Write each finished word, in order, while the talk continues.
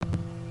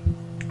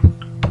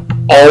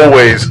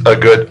always a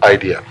good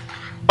idea.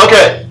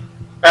 Okay,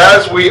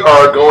 as we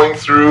are going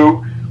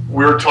through,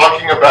 we're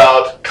talking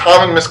about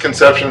common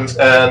misconceptions,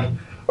 and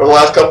over the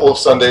last couple of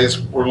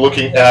Sundays, we're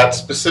looking at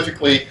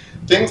specifically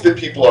things that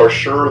people are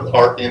sure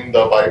are in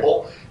the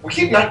Bible. We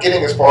keep not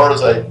getting as far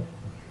as I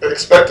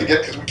expect to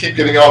get because we keep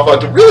getting off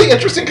onto really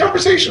interesting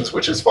conversations,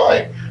 which is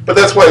fine. But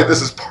that's why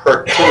this is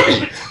part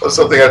 3 of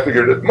something I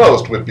figured at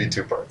most would be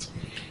 2 parts.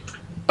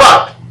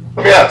 But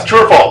let me ask,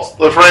 true or false?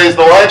 The phrase,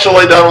 the lion shall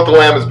lay down with the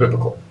lamb, is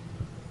biblical.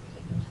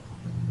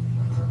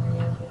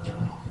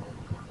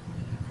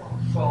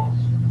 False.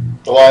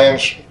 The lion,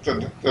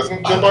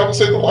 doesn't the Bible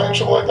say the lion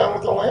shall lie down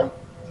with the lamb?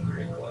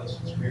 Very close.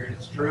 In spirit,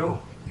 it's true.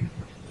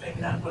 Maybe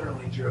not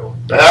literally true.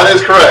 That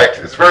is correct.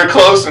 It's very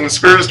close, and the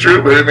spirit is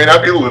true, but it may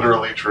not be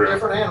literally true.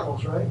 Different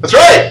animals, right? That's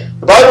right.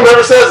 The Bible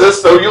never says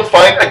this, so you'll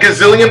find a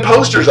gazillion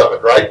posters of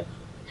it, right?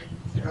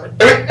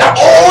 I mean,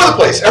 all over the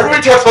place.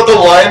 Everybody talks about the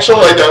lion shall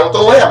lay down with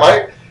the lamb.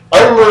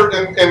 I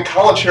remember in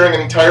college hearing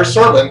an entire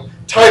sermon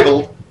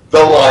titled,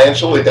 "The Lion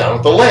Shall Lay Down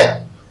with the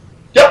Lamb."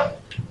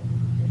 Yep.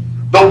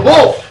 The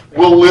wolf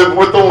will live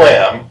with the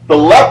lamb. The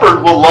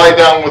leopard will lie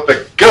down with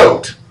the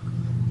goat.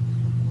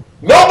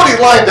 Nobody's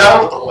lying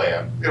down with the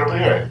lamb. You know,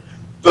 anyway,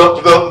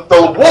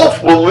 the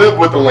wolf will live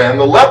with the lamb.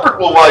 The leopard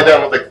will lie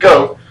down with the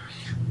goat.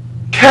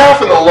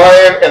 Calf and the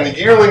lion and the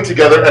yearling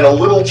together, and a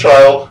little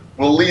child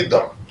will lead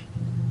them.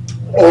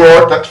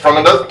 Or, that's from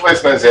another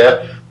place in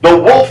Isaiah, the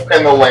wolf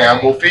and the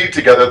lamb will feed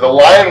together. The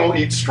lion will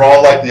eat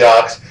straw like the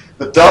ox.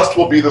 The dust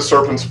will be the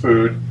serpent's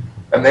food,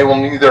 and they will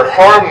neither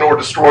harm nor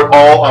destroy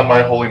all on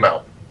my holy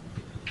mountain.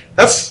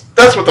 That's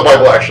what the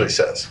Bible actually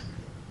says.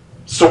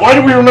 So why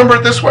do we remember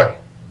it this way?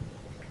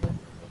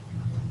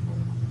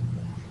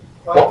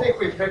 Well, I think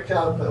we picked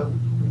out the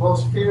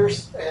most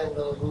fierce and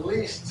the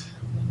least,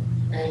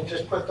 and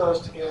just put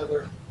those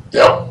together.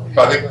 Yep,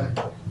 I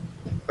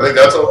think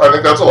that's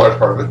a large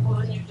part of it. Well,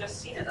 and you've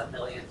just seen it a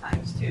million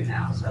times too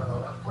now, so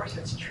of course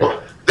it's true.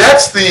 Well,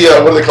 that's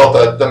the what do they call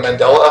it? The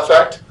Mandela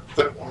effect.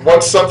 That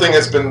once something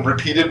has been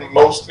repeated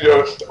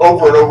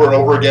over and over and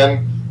over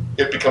again,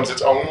 it becomes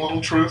its own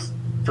little truth.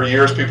 For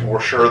years, people were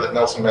sure that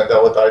Nelson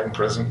Mandela died in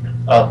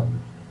prison. No.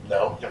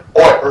 Oh,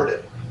 I heard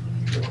it.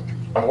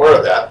 I'm aware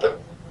of that,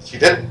 but he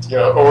didn't.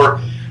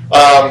 Or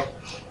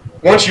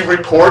once you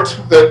report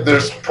that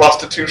there's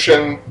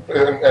prostitution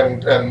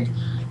and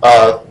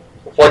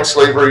white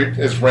slavery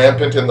is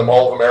rampant in the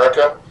Mall of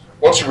America,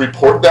 once you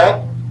report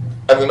that,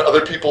 and then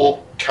other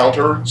people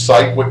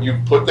cite what you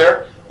put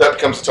there, that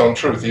becomes its own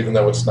truth, even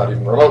though it's not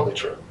even remotely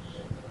true.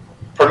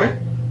 Pardon me?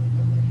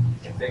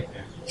 Fake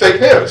news. Fake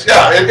news,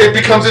 yeah. It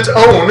becomes its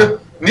own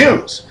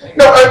news.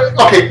 No,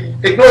 okay,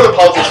 ignore the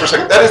politics for a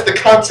second. That is the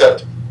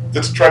concept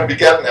that's trying to be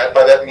gotten at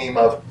by that meme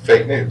of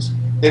fake news.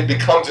 It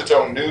becomes its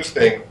own news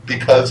thing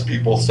because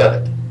people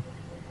said it.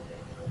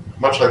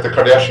 Much like the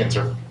Kardashians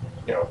are,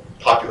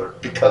 popular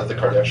because the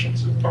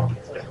Kardashians are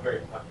popular. It's a very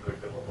popular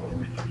biblical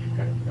image. You've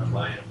got the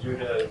Lion of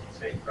Judah,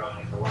 St.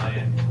 Crown, the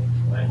lion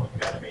with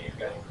Academy, you've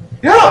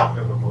got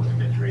biblical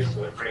imagery,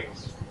 so it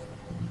brings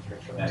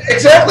from that.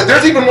 Exactly.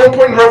 There's even one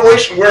point in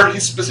Revelation where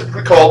he's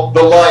specifically called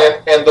the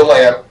lion and the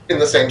lamb in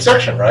the same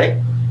section, right?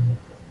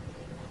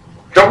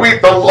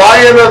 The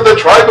lion of the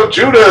tribe of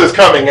Judah is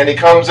coming, and he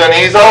comes and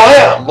he's a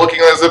lamb, looking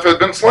as if it had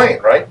been slain,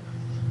 right?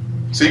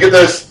 So you get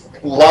this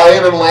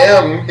lion and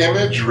lamb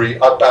imagery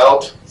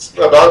about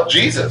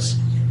Jesus.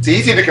 It's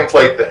easy to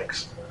conflate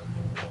things.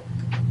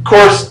 Of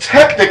course,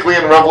 technically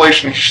in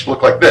Revelation, he should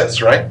look like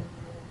this, right?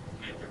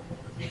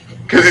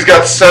 Because he's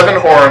got 7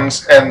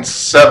 horns and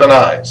 7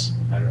 eyes.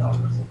 I don't know.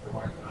 What the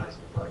horns and eyes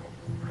look like.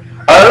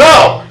 I don't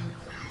know.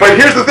 But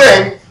here's the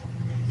thing.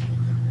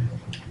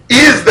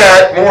 Is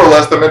that more or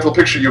less the mental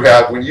picture you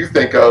have when you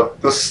think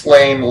of the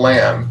slain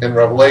lamb in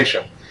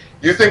Revelation?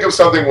 You think of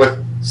something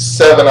with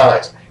 7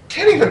 eyes.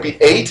 Can't even be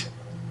 8.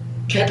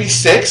 Can't be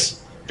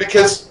 6.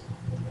 Because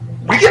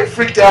we get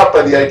freaked out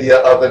by the idea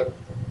of an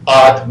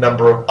odd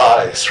number of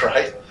eyes,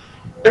 right?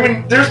 I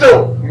mean, there's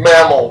no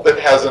mammal that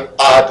has an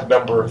odd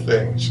number of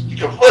things. You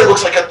go, well, it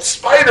looks like a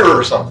spider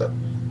or something.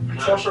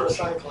 Except for a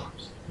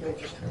cyclops.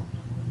 Interesting.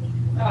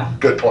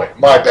 Good point.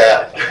 My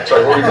bad.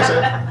 Sorry, what were you going to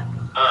say?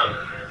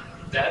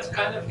 That's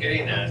kind of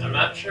getting at. I'm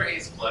not sure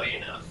he's bloody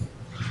enough.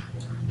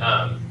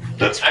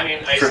 That's I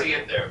true. see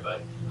it there,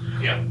 but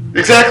yeah.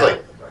 Exactly.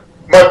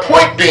 My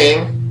point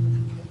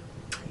being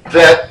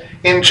that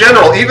in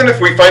general, even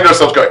if we find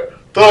ourselves going,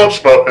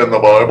 that's not in the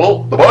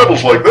Bible. The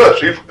Bible's like this.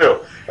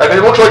 And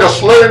it looks like a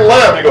slain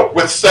lamb. You go,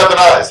 with 7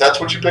 eyes. That's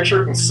what you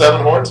picture? And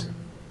 7 horns?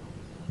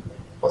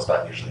 Well, it's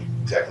not usually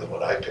exactly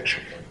what I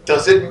picture.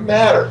 Does it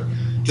matter?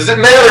 Does it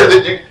matter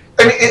that you...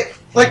 I mean,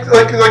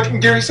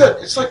 like Gary said,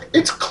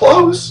 it's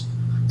close.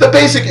 The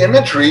basic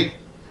imagery,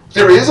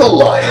 there is a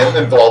lion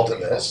involved in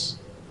this.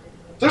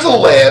 There's a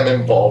lamb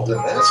involved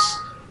in this.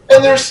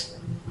 And there's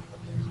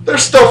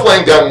stuff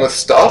laying down with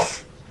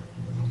stuff.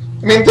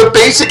 I mean, the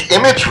basic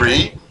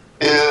imagery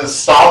is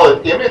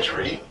solid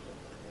imagery,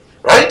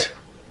 right?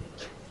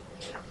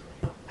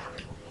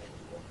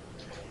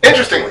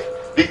 Interestingly,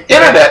 the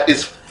internet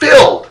is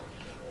filled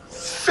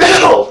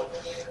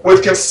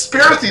with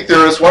conspiracy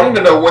theorists wanting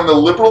to know when the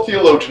liberal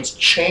theologians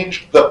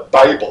changed the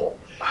Bible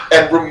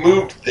and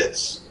removed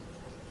this.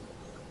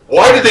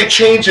 Why did they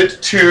change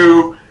it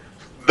to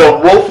the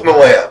wolf and the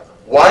lamb?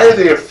 Why are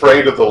they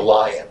afraid of the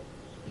lion?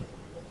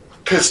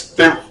 Because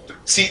they're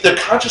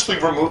consciously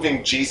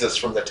removing Jesus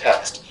from the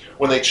text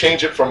when they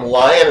change it from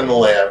lion and the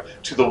lamb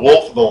to the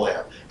wolf and the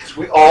lamb. Because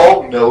we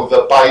all know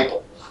the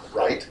Bible,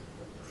 right?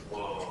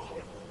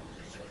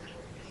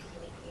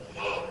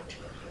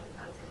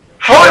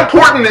 How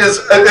important is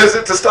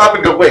it to stop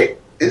and go, wait,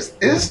 is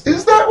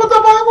that what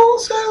the Bible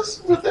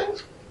says with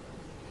things?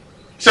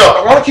 So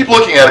I want to keep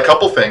looking at a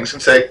couple things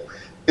and say,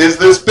 is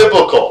this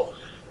biblical?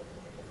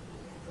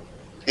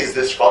 Is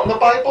this from the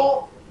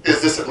Bible?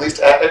 Is this at least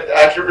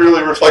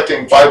accurately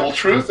reflecting Bible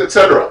truth,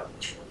 etc.?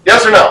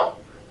 Yes or no?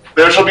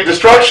 There shall be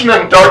destruction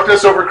and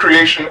darkness over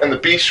creation, and the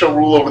beast shall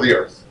rule over the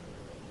earth.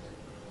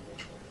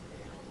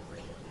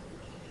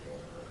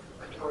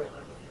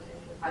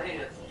 I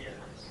think it's yes.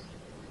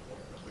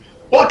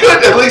 Well,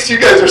 good. At least you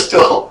guys are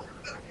still...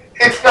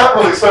 It's not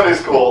really Sunday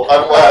school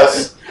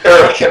unless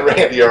Eric and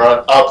Randy are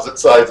on opposite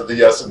sides of the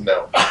yes and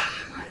no.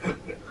 I'm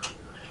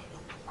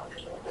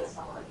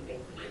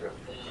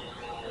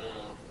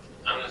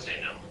gonna say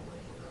no.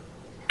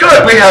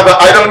 Good. We have a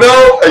I don't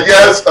know, a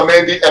yes, a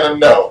maybe, and a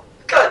no.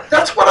 Good.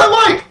 That's what I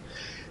like.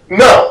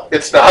 No,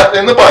 it's not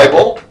in the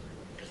Bible.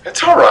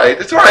 It's all right.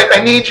 It's all right.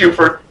 I need you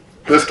for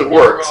this to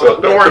work, so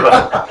don't worry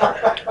about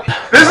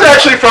it. This is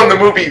actually from the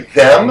movie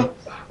Them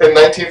in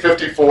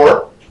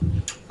 1954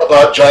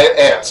 about giant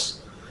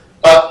ants.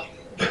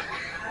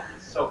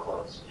 So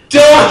close.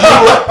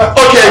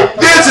 Okay,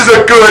 this is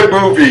a good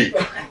movie.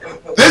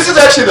 This is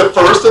actually the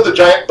first of the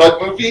giant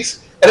bug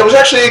movies, and it was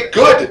actually a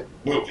good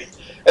movie.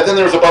 And then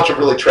there was a bunch of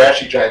really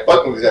trashy giant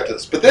bug movies after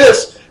this. But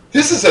this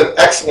is an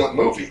excellent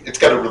movie. It's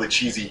got a really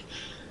cheesy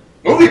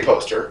movie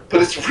poster,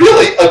 but it's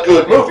really a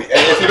good movie.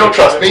 And if you don't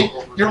trust me,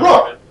 you're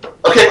wrong.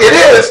 Okay, it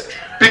is,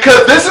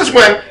 because this is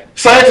when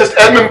scientist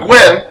Edmund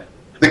Gwenn,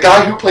 the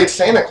guy who played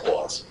Santa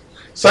Claus,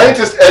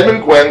 scientist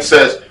Edmund Gwenn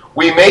says,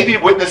 we may be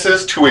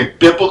witnesses to a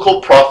biblical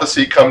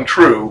prophecy come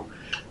true,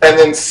 and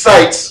then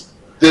cites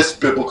this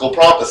biblical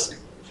prophecy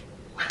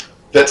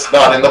that's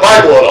not in the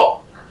Bible at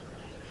all.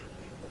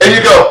 And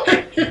you go,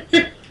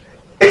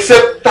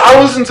 except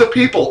thousands of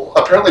people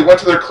apparently went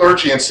to their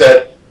clergy and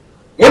said,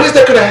 when is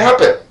that going to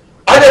happen?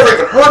 I never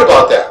even heard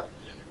about that.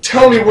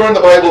 Tell me where in the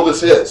Bible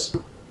this is.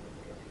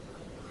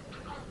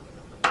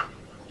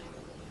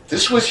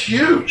 This was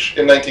huge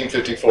in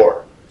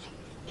 1954.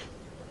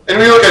 And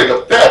we look at it and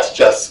go, that's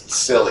just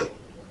silly.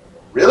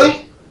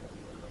 Really?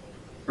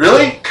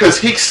 Really? Because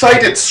he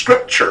cited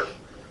Scripture.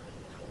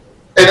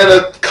 And in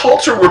a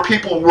culture where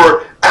people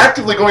were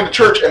actively going to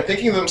church and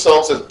thinking of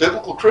themselves as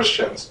biblical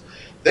Christians,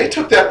 they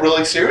took that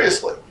really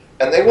seriously.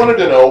 And they wanted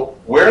to know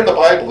where in the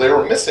Bible they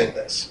were missing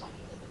this.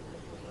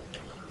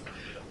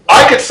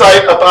 I could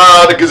cite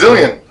about a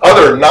gazillion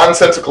other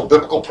nonsensical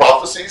biblical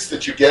prophecies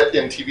that you get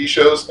in TV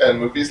shows and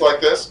movies like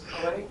this.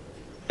 How many?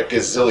 A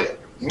gazillion.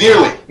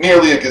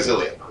 Nearly a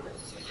gazillion.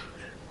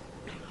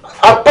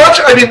 A bunch,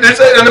 I mean, there's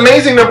an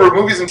amazing number of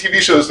movies and TV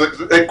shows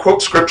that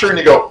quote Scripture and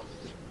you go,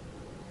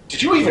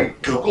 did you even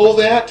Google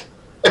that?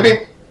 I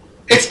mean,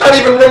 it's not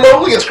even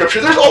remotely in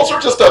Scripture. There's all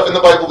sorts of stuff in the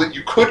Bible that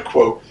you could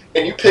quote,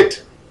 and you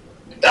picked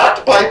not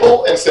the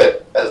Bible and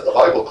said, as the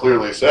Bible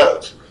clearly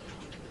says.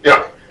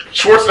 Yeah,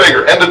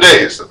 Schwarzenegger, End of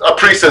Days. A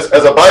priest says,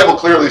 as the Bible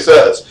clearly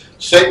says,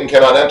 Satan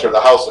cannot enter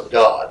the house of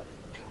God.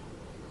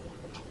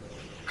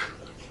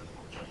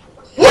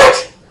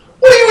 What?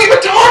 What are you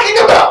even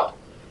talking about?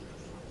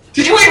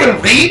 Did you even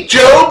read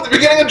Job, the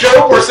beginning of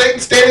Job, where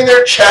Satan's standing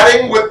there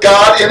chatting with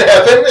God in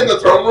heaven in the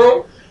throne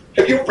room?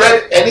 Have you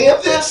read any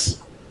of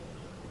this?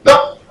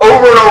 No,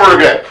 over and over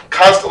again,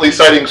 constantly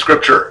citing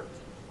Scripture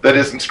that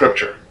isn't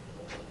Scripture.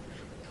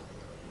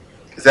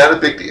 Is that a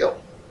big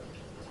deal?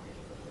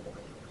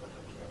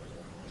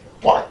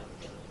 Why?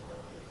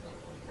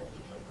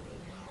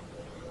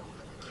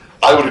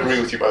 I would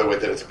agree with you, by the way,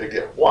 that it's a big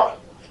deal. Why?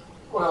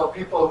 Well,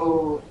 people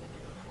who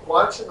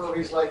watch the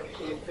movies like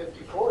in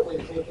 54, they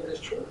take it as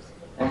truth.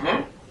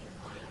 Mm-hmm.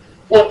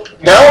 Well,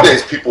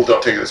 nowadays people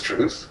don't take it as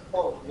truth.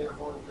 Oh, yeah,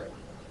 more than that.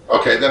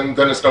 Okay, then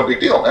it's no big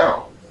deal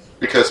now.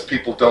 Because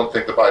people don't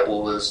think the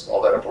Bible is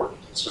all that important.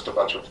 It's just a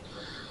bunch of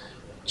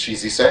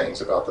cheesy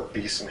sayings about the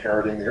beasts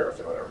inheriting the earth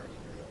and whatever.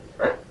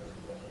 Right?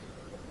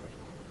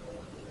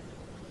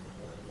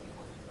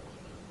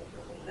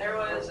 There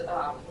was,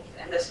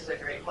 and this is a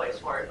great place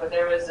for it, but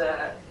there was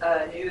a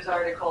news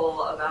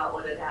article about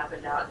what had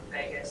happened out in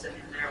Vegas, and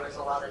there was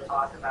a lot of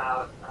talk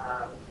about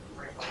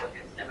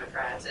Republicans,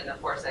 Democrats, and of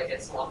course that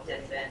gets lumped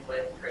in then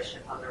with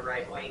Christians on the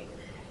right wing.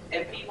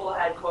 And people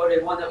had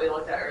quoted one that we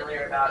looked at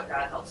earlier about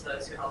God helps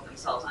those who help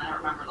themselves. And I don't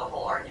remember the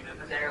whole argument,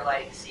 but they're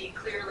like, see,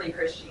 clearly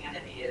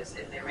Christianity is,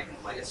 and they're making the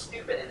point, is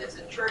stupid and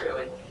isn't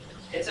true.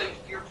 And so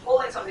you're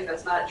pulling something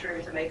that's not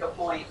true to make a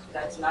point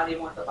that's not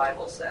even what the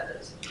Bible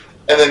says.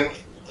 And then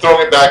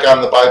throwing it back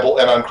on the Bible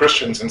and on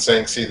Christians and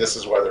saying, see, this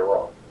is why they're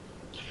wrong.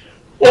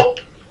 Well,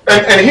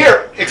 and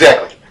here,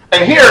 exactly.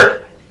 And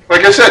here,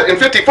 like I said, in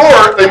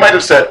 54, they might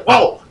have said,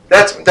 well,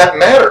 That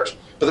matters.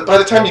 But by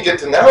the time you get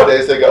to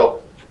nowadays, they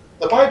go,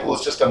 the Bible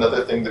is just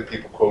another thing that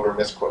people quote or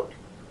misquote.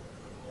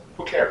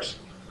 Who cares?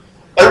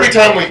 Every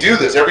time we do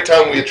this, every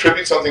time we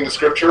attribute something to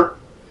Scripture,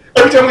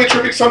 every time we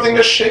attribute something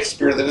to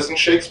Shakespeare that isn't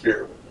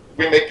Shakespeare,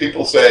 we make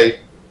people say,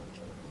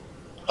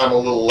 I'm a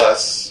little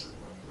less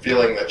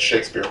feeling that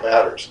Shakespeare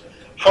matters.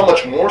 How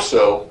much more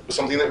so with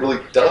something that really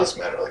does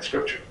matter, like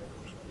Scripture?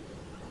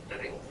 I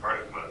think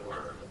part of what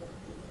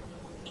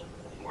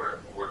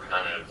we're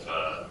kind of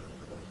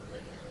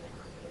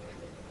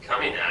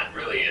coming at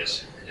really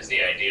is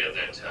the idea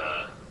that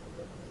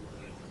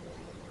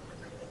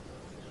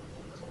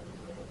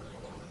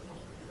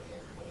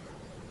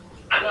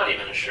I'm not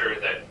even sure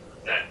that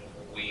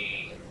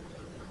we,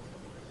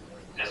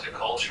 as a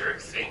culture,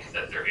 think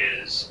that there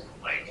is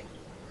like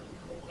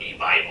a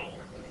Bible.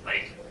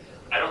 Like,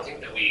 I don't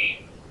think that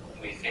we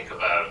think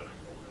about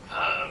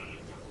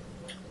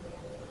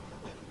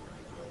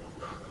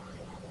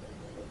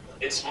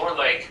it's more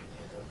like,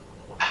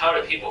 how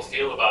do people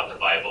feel about the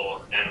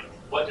Bible, and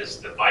what does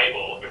the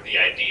Bible, or the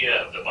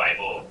idea of the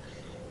Bible,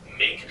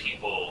 make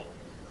people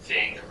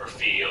think or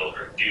feel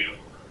or do?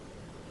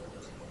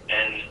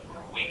 And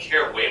we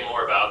care way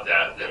more about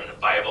that than the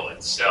Bible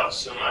itself,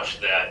 so much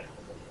that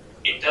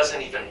it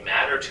doesn't even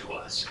matter to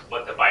us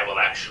what the Bible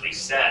actually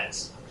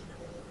says.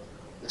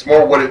 It's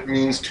more what it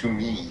means to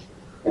me,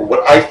 or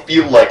what I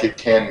feel like it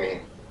can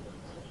mean.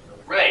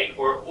 Right,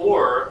 or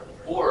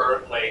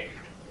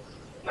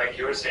like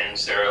you were saying,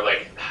 Sarah,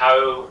 like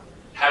how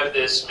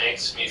this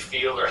makes me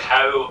feel, or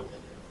how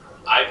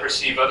I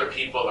perceive other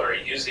people are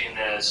using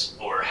this,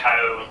 or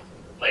how,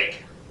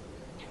 like,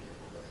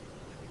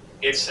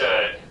 it's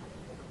a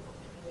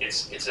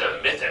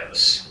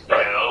mythos, you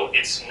right. know?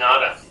 It's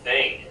not a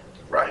thing.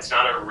 Right. It's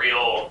not a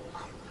real,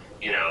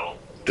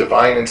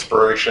 divine,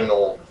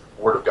 inspirational,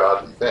 Word of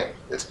God thing.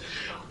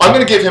 I'm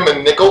going to give him a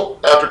nickel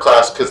after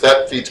class because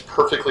that feeds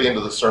perfectly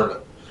into the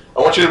sermon. I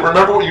want you to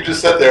remember what you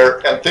just said there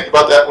and think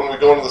about that when we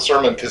go into the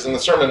sermon, because in the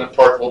sermon in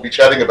part we'll be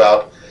chatting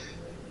about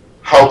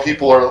how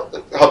people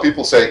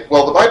say,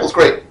 well, the Bible's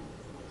great,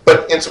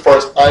 but insofar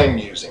as I'm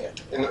using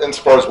it,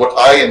 insofar as what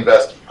I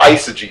invest,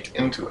 eisegete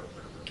into it.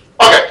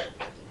 Okay,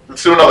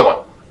 let's do another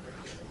one.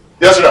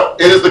 Yes or no?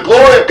 It is the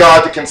glory of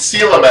God to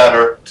conceal a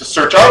matter, to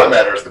search out a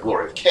matter is the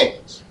glory of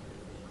kings.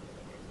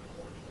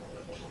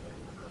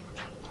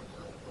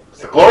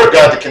 It's the glory of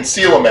God to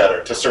conceal a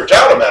matter, to search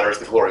out a matter is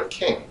the glory of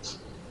kings.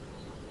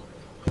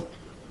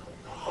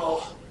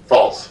 False.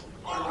 False.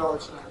 I know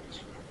it's not.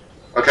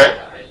 Okay.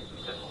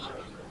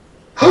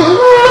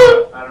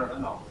 I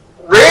don't know.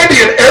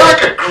 Randy and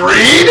Eric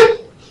agreed?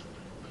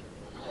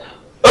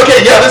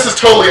 Okay, yeah, this is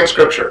totally in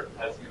Scripture.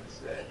 I was going to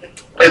say.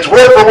 It's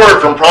word for word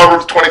from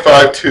Proverbs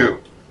 25:2.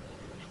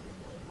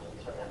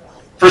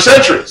 For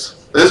centuries,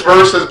 this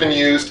verse has been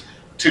used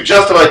to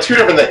justify two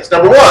different things.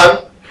 Number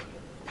one,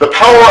 the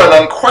power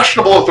and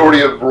unquestionable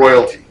authority of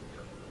royalty.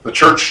 The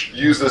church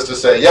used this to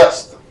say,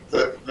 yes,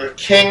 the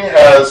king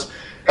has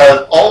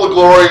all the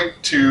glory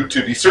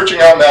to be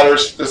searching out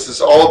matters. This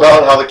is all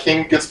about how the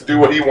king gets to do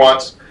what he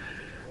wants,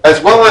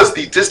 as well as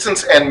the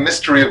distance and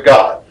mystery of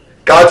God.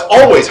 God's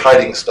always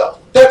hiding stuff.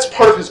 That's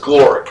part of his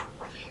glory.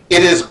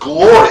 It is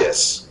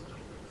glorious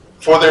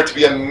for there to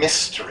be a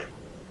mystery.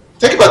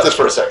 Think about this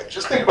for a second.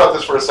 Just think about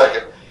this for a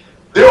second.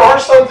 There are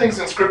some things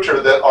in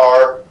Scripture that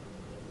are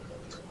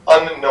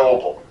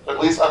unknowable, at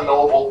least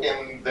unknowable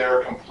in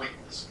their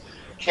completeness.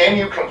 Can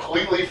you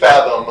completely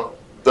fathom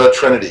the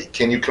Trinity?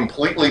 Can you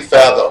completely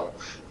fathom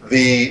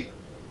the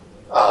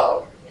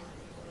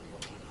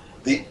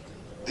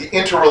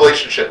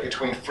interrelationship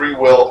between free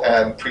will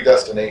and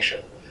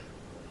predestination?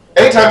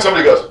 Anytime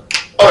somebody goes,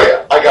 oh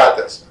yeah, I got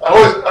this,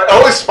 I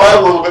always smile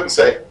a little bit and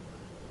say,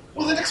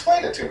 well, then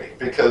explain it to me,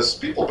 because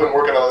people have been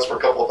working on this for a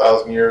couple of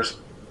thousand years,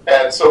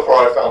 and so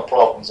far I found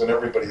problems in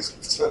everybody's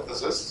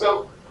synthesis,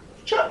 so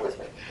chat with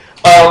me.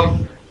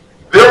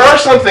 There are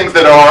some things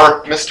that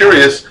are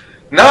mysterious,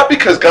 not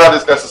because God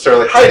is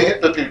necessarily hiding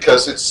it, but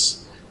because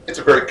it's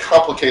a very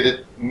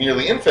complicated,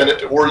 nearly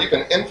infinite, or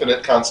even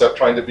infinite concept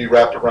trying to be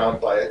wrapped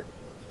around by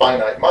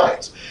finite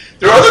minds.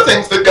 There are other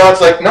things that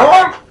God's like, no,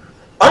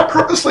 I'm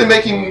purposely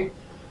making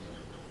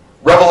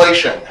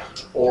Revelation,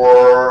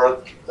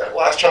 or that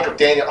last chunk of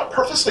Daniel, I'm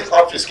purposely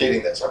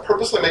obfuscating this. I'm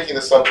purposely making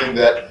this something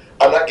that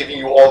I'm not giving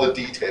you all the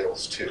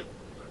details to,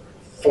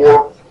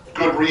 for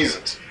good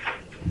reasons.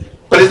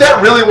 But is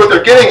that really what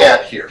they're getting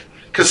at here?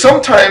 Because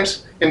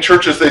sometimes in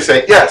churches they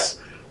say, yes,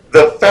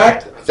 the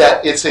fact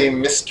that it's a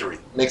mystery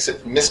makes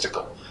it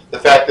mystical. The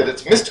fact that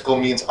it's mystical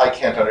means I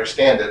can't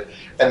understand it,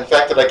 and the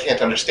fact that I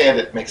can't understand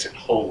it makes it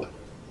holy.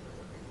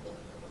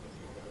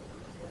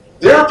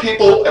 There are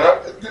people,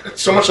 and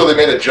so much so they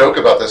made a joke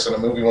about this in a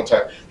movie one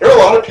time, there are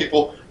a lot of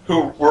people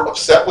who were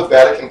upset with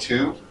Vatican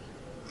II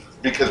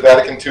because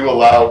Vatican II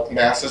allowed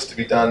masses to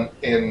be done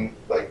in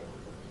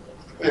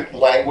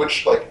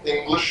language like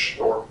English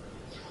or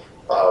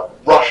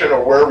Russian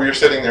or wherever you're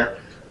sitting there.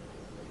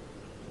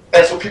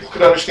 And so people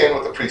could understand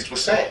what the priest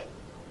was saying.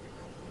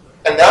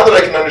 And now that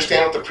I can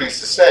understand what the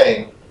priest is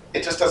saying,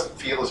 it just doesn't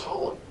feel as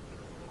holy.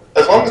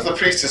 As long as the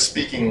priest is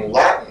speaking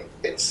Latin,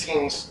 it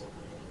seems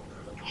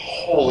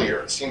holier,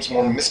 it seems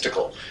more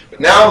mystical. But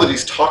now that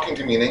he's talking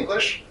to me in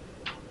English,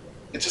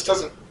 it just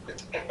doesn't,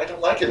 I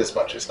don't like it as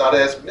much. It's not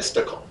as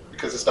mystical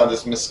because it's not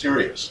as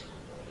mysterious.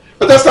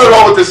 But that's not at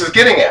all what this is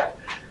getting at.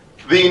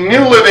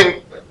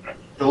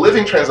 The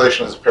Living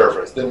Translation is a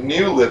paraphrase. The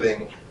New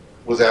Living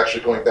was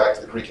actually going back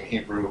to the Greek and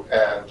Hebrew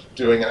and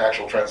doing an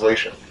actual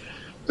translation.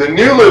 The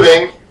New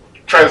Living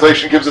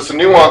Translation gives us a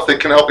nuance that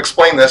can help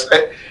explain this.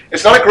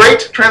 It's not a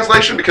great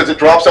translation because it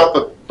drops out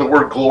the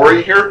word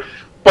glory here,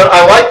 but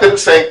I like that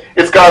it's saying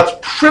it's God's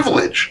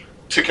privilege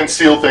to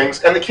conceal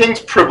things and the king's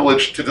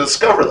privilege to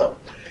discover them.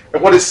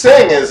 And what it's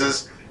saying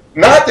is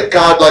not that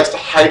God likes to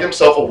hide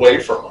himself away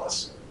from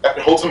us and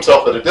holds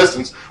himself at a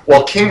distance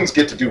while kings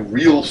get to do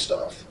real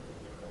stuff.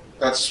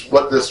 That's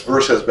what this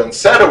verse has been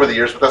said over the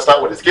years, but that's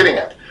not what it's getting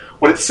at.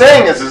 What it's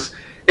saying is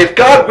if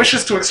God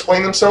wishes to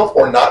explain himself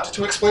or not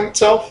to explain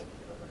himself,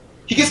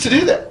 he gets to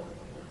do that.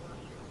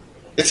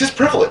 It's his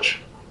privilege.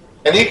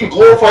 And he can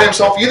glorify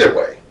himself either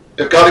way.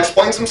 If God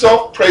explains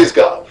himself, praise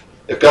God.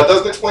 If God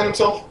doesn't explain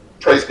himself,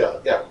 praise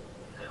God. Yeah.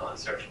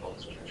 Unsearchable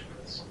is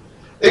judgments.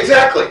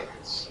 Exactly.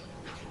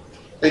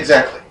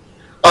 Exactly.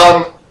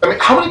 I mean,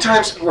 how many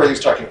times where he's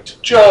talking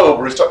to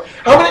Job,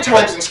 how many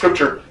times in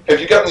Scripture have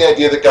you gotten the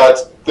idea that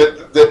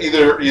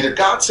that either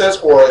God says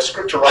or a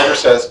Scripture writer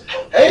says,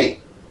 hey,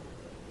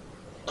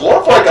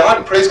 glorify God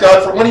and praise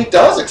God for when he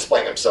does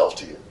explain himself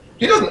to you.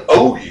 He doesn't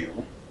owe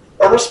you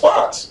a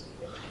response.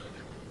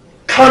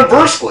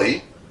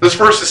 Conversely, this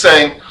verse is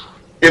saying,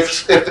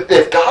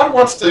 if God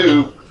wants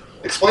to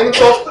explain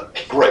himself,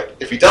 great.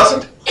 If he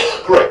doesn't,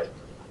 great.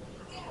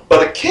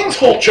 But a king's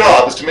whole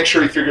job is to make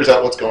sure he figures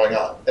out what's going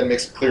on and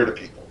makes it clear to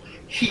people.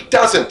 He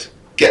doesn't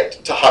get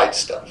to hide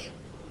stuff,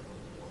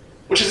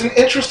 which is an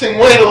interesting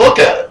way to look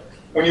at it.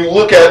 When you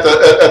look at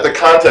the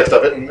context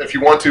of it, and if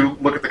you want to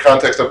look at the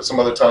context of it some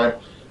other time,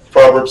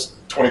 Proverbs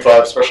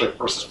 25, especially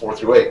verses 4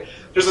 through 8,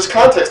 there's this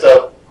context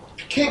of,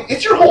 king,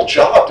 it's your whole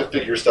job to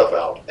figure stuff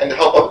out and to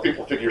help other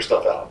people figure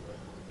stuff out.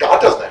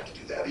 God doesn't have to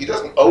do that. He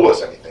doesn't owe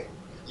us anything.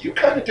 You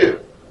kind of do.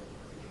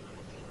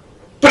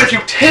 But if you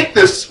take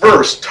this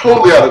verse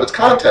totally out of its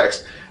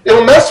context,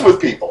 it'll mess with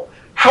people.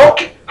 How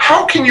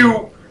can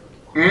you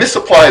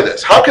misapply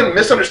this? How can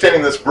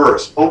misunderstanding this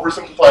verse,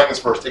 oversimplifying this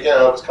verse, taking it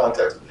out of its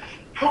context,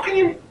 how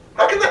can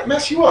that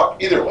mess you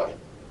up either way?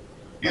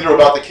 Either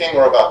about the king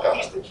or about God.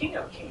 He's the King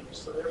of Kings,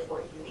 so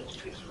therefore he needs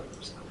to explain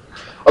himself.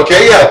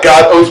 Okay, yeah,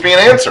 God owes me an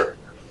answer.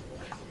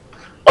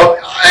 Of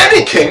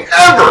any king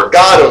ever,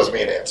 God owes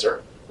me an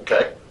answer.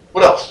 Okay,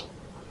 what else?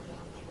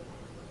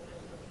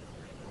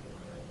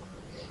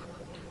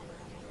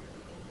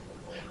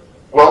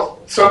 Well,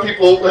 some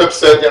people have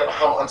said,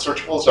 how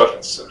unsearchable is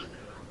judgment.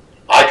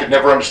 I could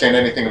never understand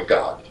anything of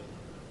God.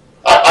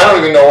 I don't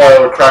even know why I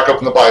would crack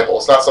open the Bible.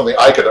 It's not something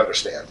I could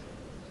understand.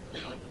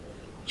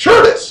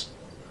 Sure it is.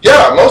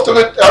 Yeah, most of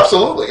it,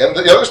 absolutely. And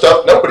the other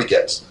stuff, nobody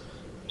gets.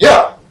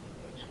 Yeah,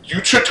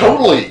 you should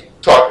totally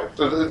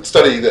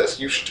study this.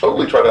 You should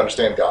totally try to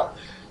understand God.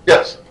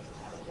 Yes?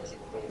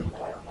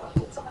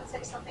 Did someone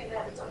say something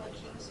that it's only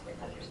kings who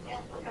can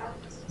understand what God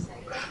wants to say?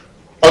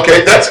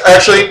 Okay, that's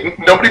actually,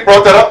 nobody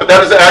brought that up, but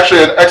that is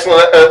actually an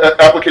excellent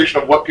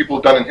application of what people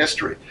have done in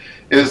history,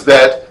 is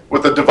that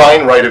with the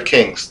divine right of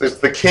kings,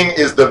 the king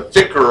is the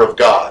vicar of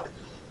God.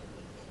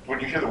 When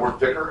you hear the word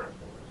vicar,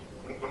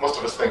 most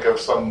of us think of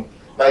some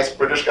nice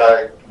British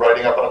guy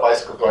riding up on a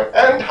bicycle going,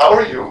 and how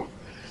are you?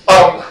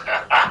 But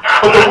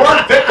the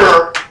word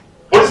vicar,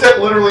 what does that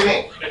literally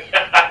mean?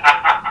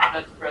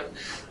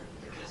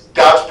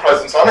 God's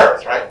presence on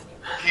earth, right?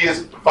 He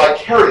is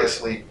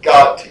vicariously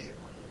God to you.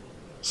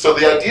 So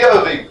the idea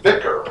of a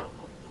vicar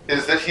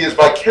is that he is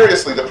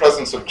vicariously the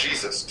presence of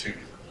Jesus to you.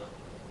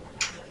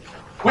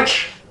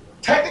 Which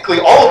technically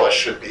all of us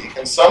should be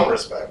in some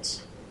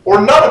respects, or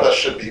none of us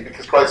should be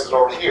because Christ is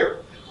already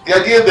here. The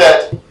idea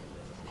that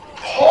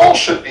Paul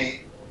should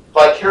be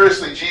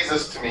vicariously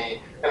Jesus to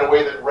me in a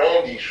way that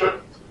Randy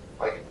shouldn't.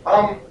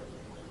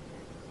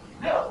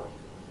 No.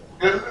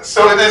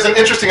 So it is an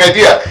interesting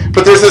idea,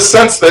 but there's this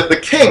sense that the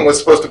king was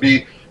supposed to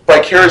be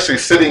vicariously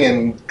sitting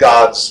in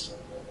God's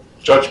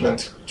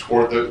judgment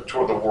toward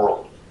the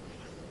world.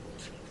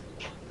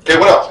 Okay,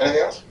 what else?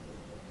 Anything else?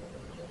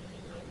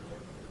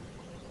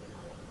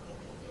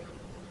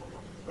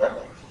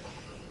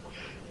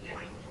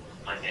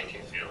 Might make you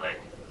feel like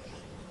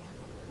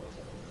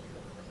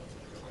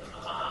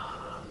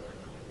I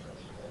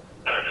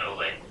don't know,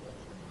 like,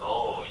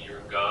 oh,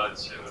 you're God,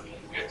 so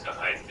you get to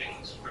hide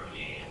things from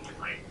me, and you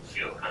might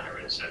feel kind of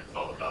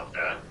resentful about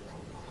that.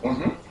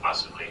 Mm-hmm.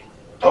 Possibly.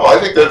 Oh, I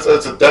think that's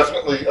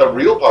definitely a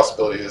real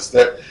possibility. Is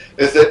that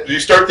you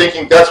start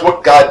thinking that's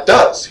what God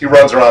does. He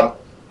runs around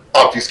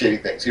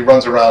obfuscating things. He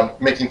runs around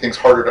making things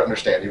harder to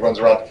understand. He runs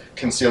around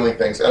concealing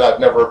things, and I've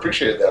never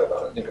appreciated that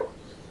about it. You go,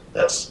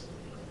 that's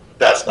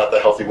not the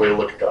healthy way to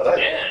look at God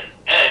either.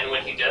 And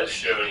when he does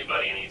show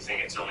anybody anything,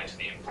 it's only to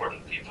the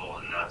important people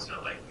and not to,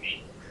 like,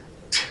 me.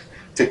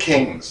 To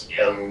kings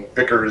and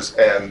vicars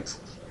and,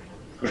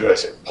 who did I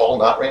say? Paul,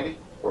 not Randy?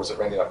 Or was it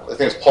Randy, not? I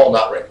think it's Paul,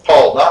 not Randy.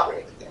 Paul, not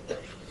Randy.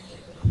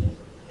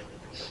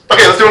 Okay,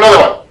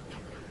 another one.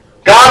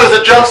 God is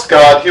a just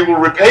God. He will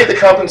repay the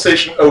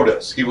compensation owed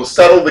us. He will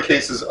settle the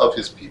cases of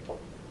his people.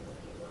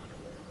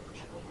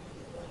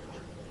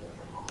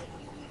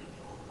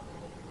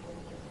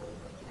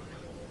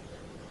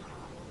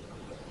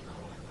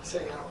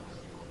 Say no.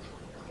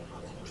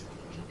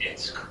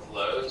 It's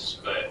close,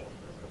 but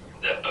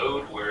the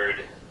owed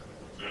word,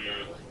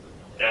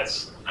 I'm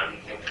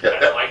thinking, I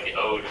don't like the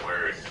owed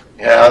word.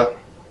 Yeah,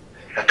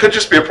 that could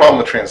just be a problem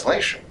with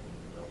translation.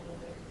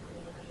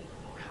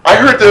 I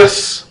heard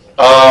this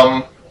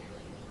about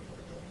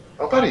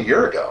a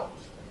year ago.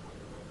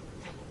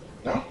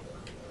 No?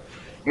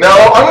 No,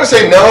 I'm going to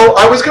say no.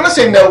 I was going to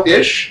say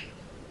no-ish,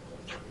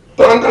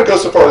 but I'm going to go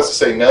so far as to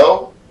say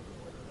no.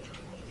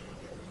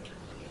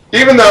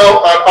 Even though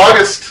on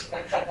August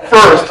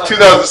 1st,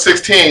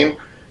 2016,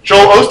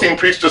 Joel Osteen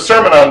preached a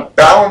sermon on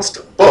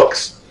balanced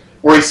books,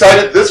 where he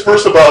cited this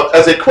verse above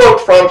as a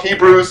quote from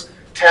Hebrews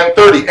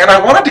 10:30. And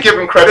I wanted to give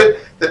him credit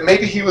that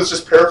maybe he was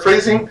just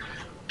paraphrasing,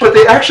 but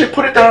they actually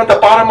put it down at the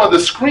bottom of the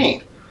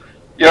screen.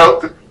 You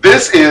know,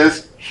 this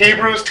is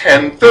Hebrews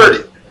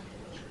 10:30.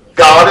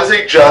 God is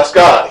a just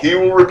God. He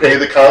will repay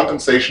the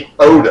compensation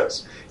owed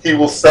us. He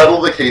will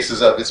settle the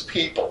cases of his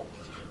people.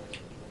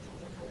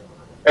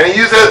 And he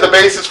used it as the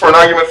basis for an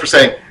argument for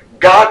saying,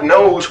 God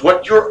knows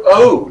what you're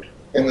owed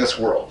in this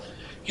world.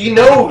 He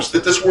knows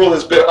that this world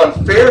has been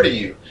unfair to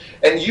you,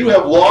 and you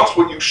have lost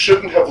what you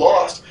shouldn't have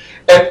lost.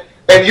 And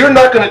you're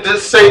not going to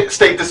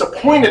stay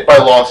disappointed by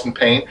loss and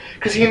pain,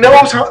 because he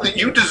knows that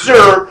you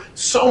deserve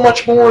so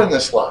much more in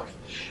this life.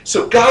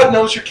 So God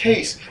knows your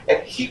case,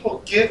 and he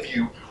will give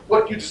you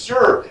what you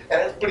deserve.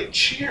 And everybody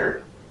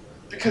cheered,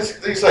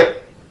 because he's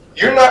like,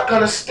 you're not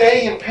going to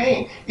stay in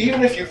pain.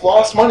 Even if you've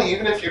lost money,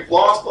 even if you've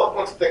lost loved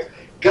ones and things,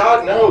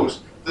 God knows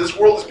this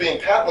world is being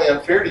patently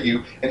unfair to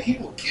you, and he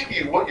will give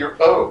you what you're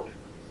owed.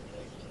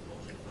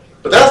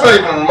 But that's not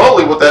even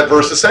remotely what that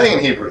verse is saying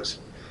in Hebrews.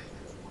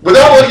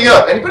 Without looking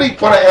up, anybody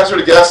want to answer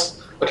to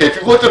guess? Okay, if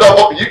you've looked it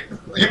up, you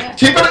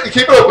keep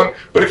it open,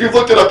 but if you've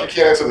looked it up, you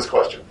can't answer this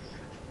question.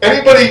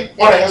 Anybody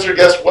want to answer to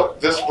guess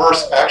what this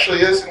verse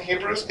actually is in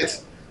Hebrews?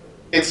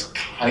 It's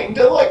kind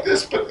of like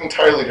this, but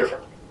entirely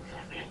different.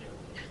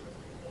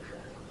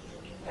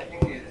 I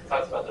think it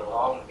talks about the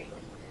wrong being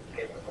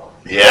paid for wrong.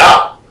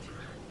 Yeah.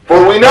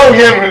 For we know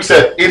him who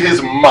said, it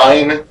is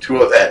mine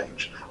to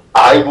avenge.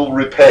 I will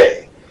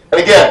repay.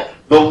 And again,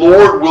 the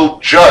Lord will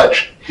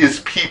judge his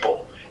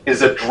people. It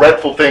is a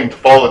dreadful thing to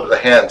fall into the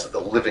hands of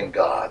the living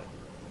God.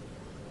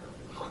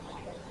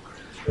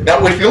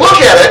 Now, if you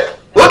look at it.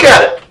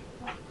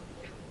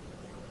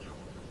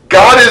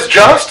 God is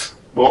just?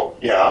 Well,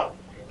 yeah.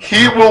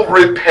 He will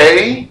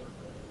repay?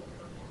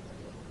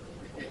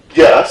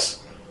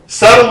 Yes.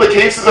 Settle the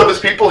cases of his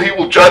people? He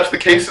will judge the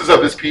cases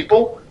of his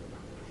people?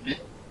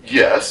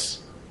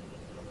 Yes.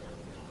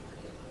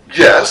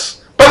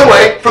 Yes. By the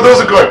way, for those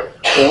who are going,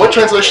 well, what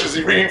translation is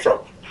he reading from?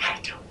 I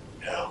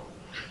don't know.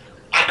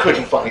 I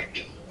couldn't find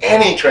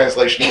any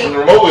translation even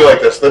remotely like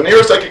this. The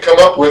nearest I could come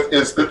up with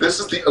is that this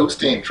is the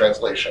Osteen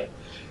translation.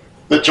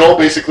 That Joel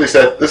basically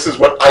said, this is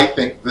what I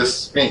think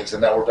this means.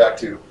 And now we're back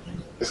to,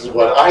 this is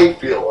what I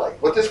feel like.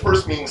 What this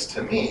verse means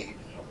to me.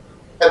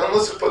 And then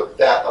let's just put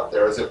that up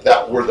there as if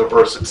that were the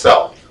verse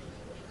itself.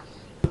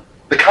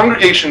 The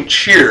congregation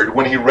cheered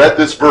when he read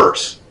this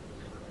verse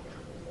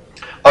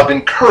of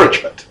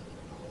encouragement.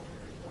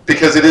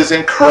 Because it is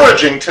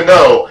encouraging to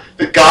know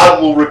that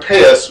God will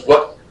repay us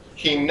what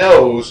he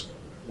knows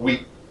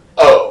we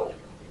owe.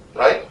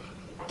 Right?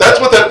 That's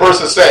what that verse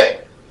is saying.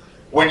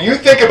 When you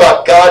think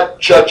about God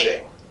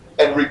judging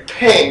and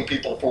repaying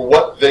people for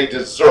what they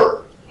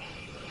deserve,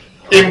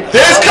 in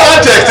this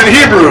context in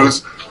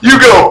Hebrews, you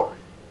go,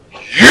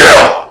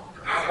 yeah!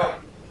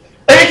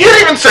 And you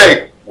can't even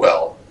say,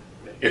 well,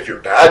 if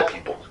you're bad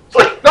people. It's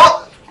like,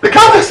 no, the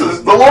context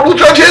is the Lord will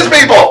judge his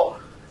people.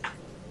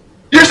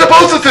 You're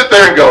supposed to sit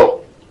there and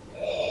go,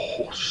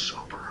 oh,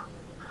 sober.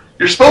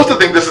 You're supposed to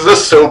think this is a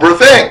sober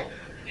thing.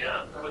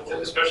 Yeah,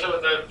 especially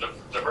with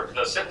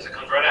the sentence that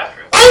comes right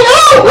after it. I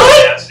know,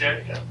 right?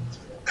 Yeah.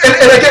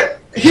 And again,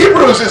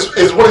 Hebrews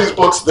is one of these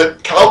books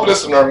that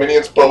Calvinists and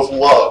Arminians both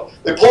love.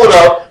 They pull it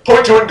out,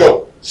 point to it, and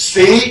go,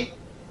 see?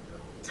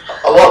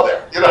 I love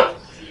that, you know?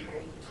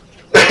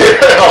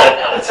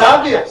 It's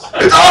obvious.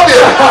 It's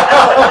obvious.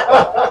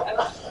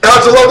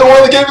 God so loved the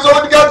world that gave his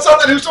only begotten Son,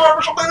 that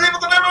whosoever shall believe in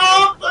the name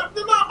of the Lord,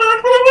 did not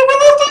perish but have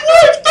everlasting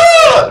life.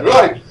 God,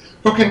 right?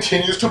 Who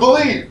continues to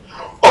believe.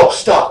 Oh,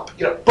 stop.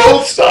 You know,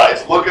 both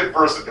sides look at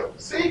verse and go,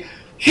 see?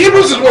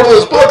 Hebrews is one of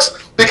those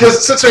books because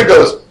it sits there and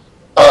goes,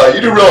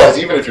 you do realize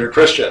even if you're a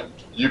Christian,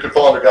 you can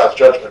fall under God's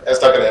judgment, and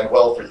it's not going to end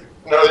well for you.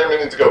 None of the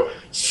Arminians go,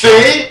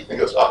 see? And he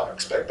goes, I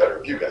expect better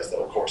of you guys,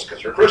 though, of course,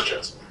 because you're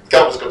Christians. The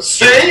Calvinists go,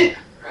 see?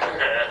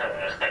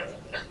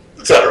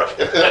 Etc.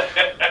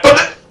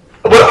 But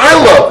what I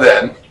love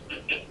then,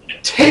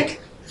 take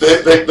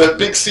the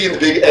big C and the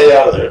big A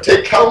out of there.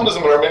 Take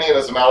Calvinism and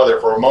Arminianism out of there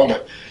for a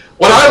moment.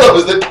 What I love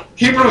is that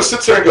Hebrews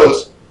sits there and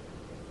goes,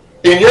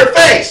 in your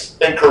face,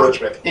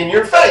 encouragement. In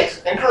your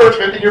face,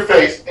 encouragement. In your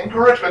face,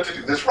 encouragement to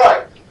do this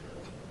right.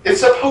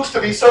 It's supposed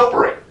to be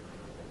sobering.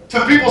 To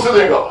the people sitting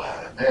there and go,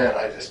 man,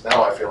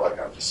 now I feel like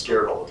I'm just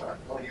scared all the time.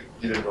 Well, you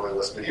didn't really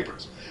listen to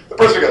Hebrews. The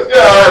person goes,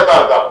 yeah, it's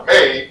not about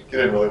me. You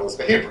didn't really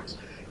listen to Hebrews.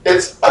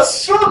 It's a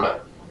sermon.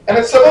 And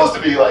it's supposed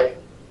to be like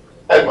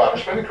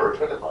admonishment,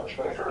 encouragement,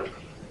 admonishment,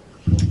 encouragement.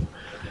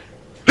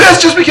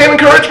 This just became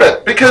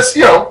encouragement because,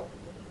 the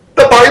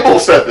Bible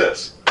said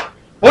this.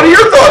 What are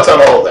your thoughts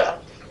on all of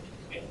that?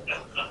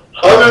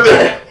 Other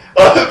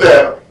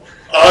than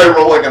eye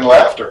rolling and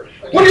laughter.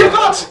 What are your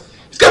thoughts?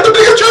 He's got the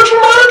biggest church in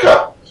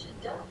America. He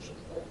should die.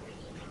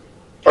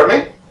 Pardon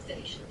me? He said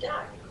he should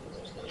die.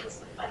 There's going to be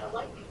some kind of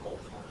light people.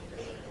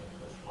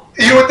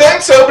 You would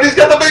think so, but he's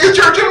got the biggest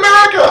church in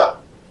America.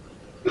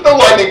 There's no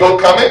lightning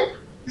bolt coming.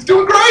 He's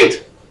doing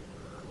great.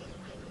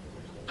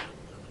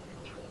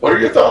 What are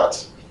your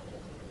thoughts?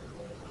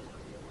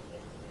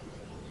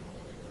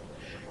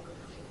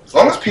 As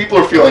long as people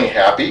are feeling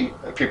happy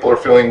and people are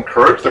feeling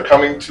encouraged, they're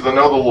coming to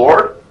know the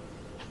Lord.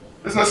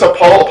 Isn't this a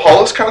Paul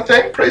Apollos kind of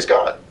thing? Praise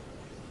God.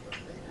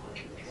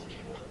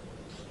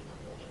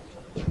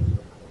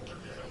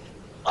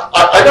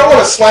 I don't want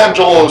to slam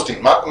Joel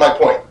Osteen, my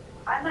point.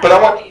 I'm not But I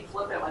trying want- to be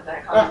flippant with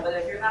that comment, but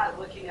if you're not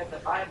looking at the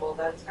Bible,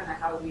 that's kind of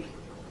how we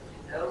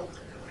know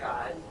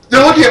God.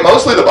 They're looking at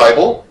mostly the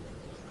Bible.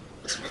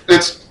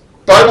 It's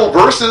Bible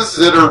verses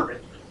that are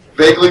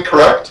vaguely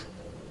correct.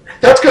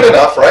 That's good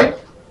enough, right?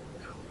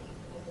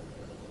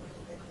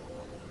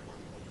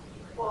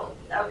 Well,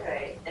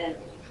 okay, and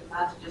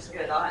not to just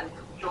get on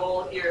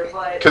Joel here,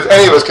 but Because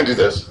any of us can do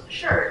this.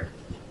 sure.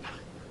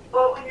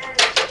 But when your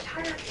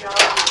entire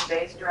theology is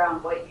based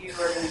around what you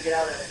are going to get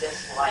out of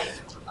this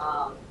life,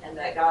 and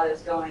that God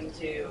is going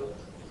to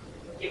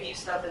give you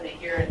stuff in the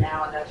here and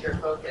now, and that's your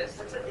focus,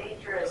 that's a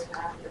dangerous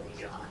path to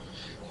be on.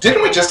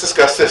 Didn't we just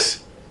discuss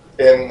this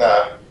in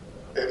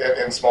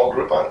small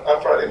group on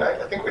Friday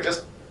night? I think we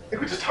just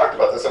talked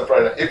about this on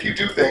Friday night. If you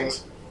do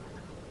things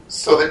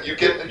so that you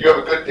have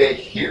a good day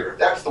here,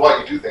 that's the why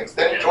you do things.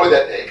 Then enjoy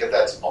that day because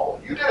that's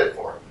all you did it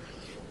for.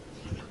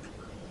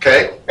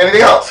 Okay.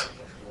 Anything else?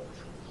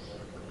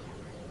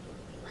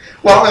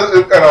 Well,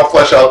 and I'll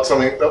flesh out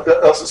something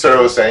else that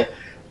Sarah was saying.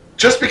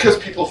 Just because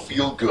people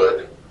feel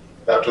good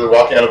after they're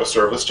walking out of a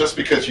service, just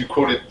because you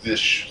quoted this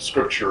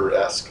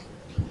scripture-esque,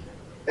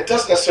 it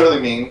doesn't necessarily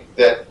mean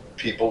that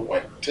people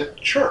went to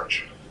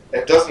church.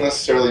 It doesn't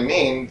necessarily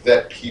mean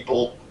that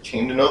people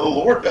came to know the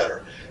Lord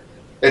better.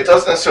 It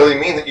doesn't necessarily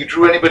mean that you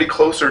drew anybody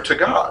closer to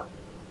God.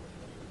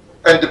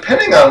 And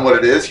depending on what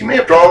it is, you may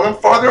have drawn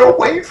them farther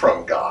away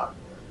from God.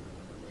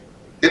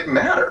 It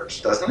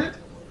matters, doesn't it?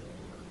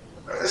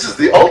 This is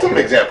the ultimate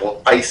example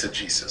of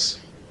eisegesis.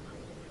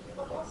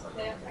 Well, also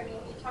there, I mean,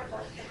 you talk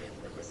about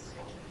this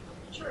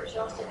church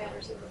also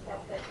matters in the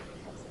fact that it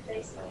becomes the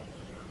face of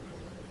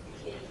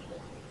the,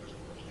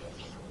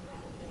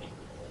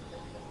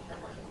 I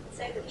wouldn't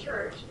say the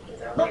church, because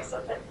they're like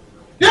something.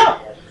 Yeah.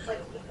 It's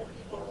like the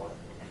people.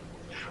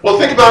 Well,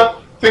 think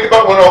about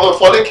when all the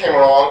flooding came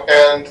along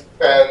and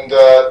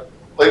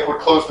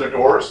Lakewood closed their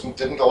doors and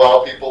didn't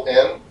allow people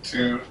in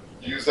to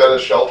use that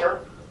as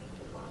shelter.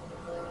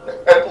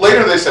 And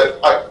later they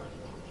said,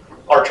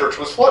 our church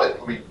was flooded.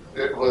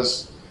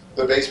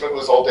 The basement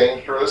was all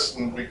dangerous,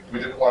 and we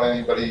didn't want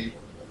anybody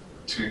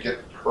to get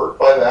hurt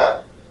by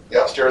that.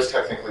 The upstairs,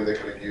 technically, they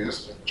could have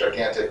used a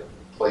gigantic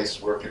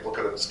place where people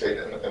could have stayed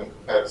in and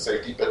had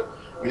safety, but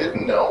we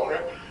didn't know.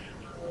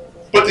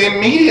 But the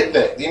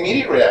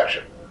immediate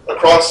reaction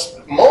across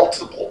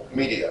multiple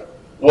media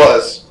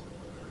was,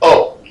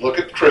 oh, look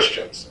at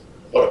Christians.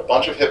 What a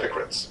bunch of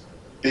hypocrites.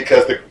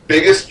 Because the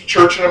biggest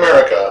church in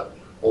America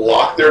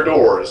locked their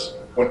doors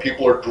when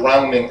people are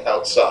drowning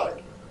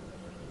outside.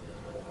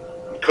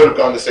 Could have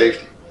gone to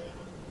safety.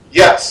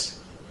 Yes,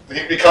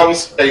 he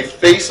becomes a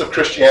face of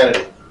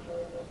Christianity.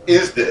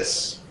 Is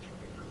this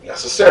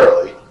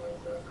necessarily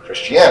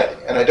Christianity?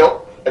 And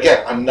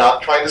I'm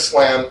not trying to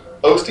slam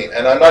Osteen,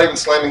 and I'm not even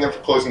slamming them for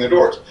closing their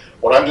doors.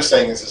 What I'm just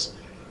saying is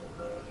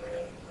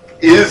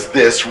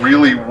this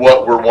really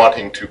what we're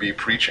wanting to be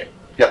preaching?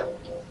 Yeah.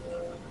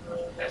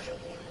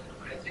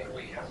 I think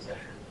we have to.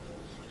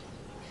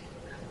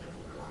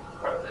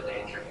 Part of the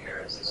danger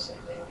here is the same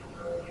thing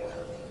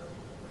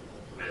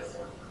with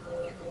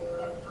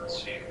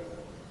to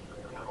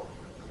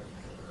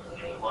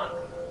anyone.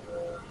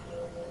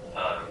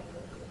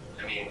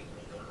 I mean,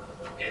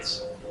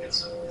 it's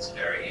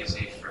very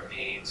easy for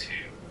me to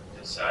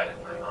decide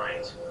in my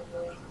mind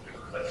who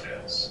Cliff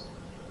is,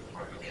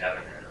 or who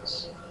Kevin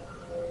is,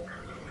 or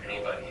who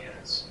anybody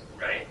is,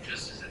 right?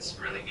 Just as it's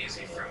really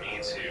easy for me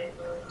to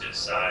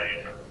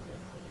decide,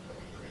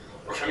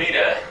 or for me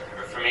to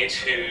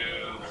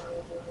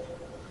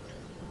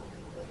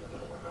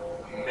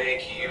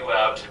make you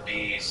out to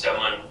be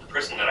the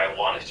person that I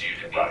wanted you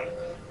to be,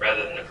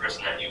 rather than the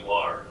person that you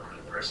are, or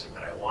the person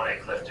that I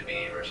wanted Cliff to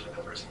be versus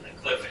the person that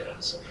Cliff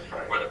is,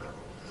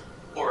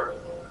 or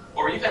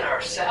even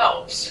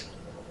ourselves,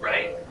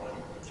 right?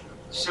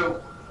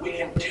 So we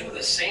can do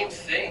the same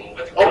thing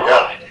with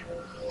God,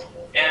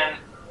 and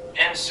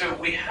so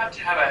we have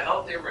to have a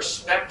healthy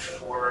respect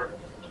for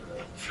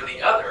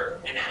the other,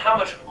 and how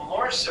much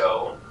more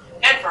so,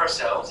 and for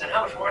ourselves, and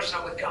how much more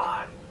so with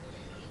God.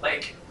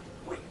 like,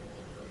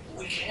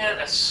 we can't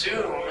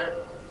assume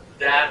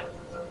that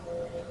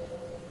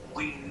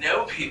we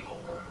know people.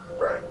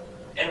 Right.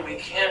 And we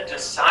can't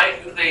decide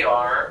who they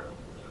are,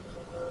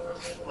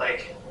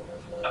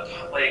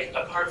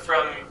 apart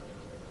from,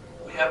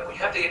 we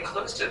have to get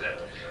close to them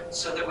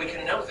so that we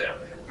can know them.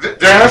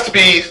 There has to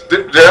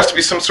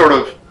be some sort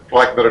of, for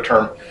lack of a better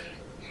term,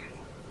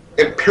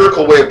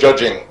 empirical way of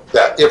judging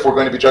that, if we're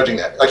going to be judging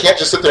that. I can't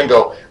just sit there and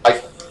go, I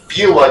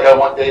feel like I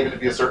want David to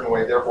be a certain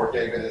way, therefore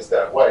David is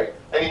that way.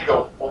 I need to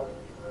go, well,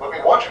 let me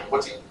watch him.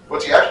 What's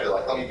he actually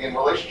like? Let me be in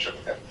relationship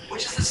with him.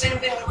 Which is the same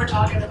thing we were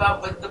talking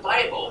about with the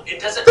Bible. It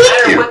doesn't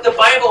matter what the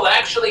Bible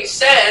actually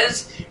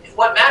says.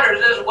 What matters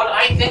is what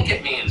I think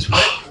it means,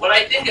 what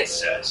I think it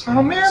says.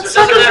 Oh man, so it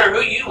doesn't matter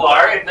who you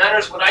are, it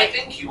matters what I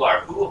think you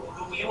are, who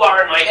you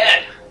are in my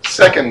head.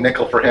 Second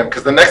nickel for him,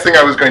 because the next thing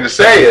I was going to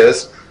say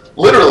is,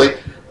 literally,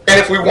 and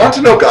if we want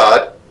to know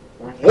God,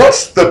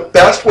 what's the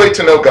best way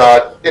to know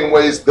God in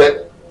ways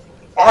that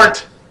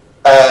aren't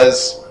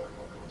as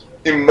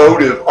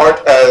emotive,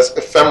 aren't as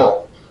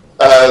ephemeral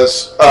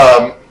as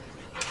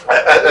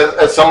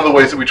some of the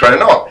ways that we try to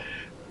know Him?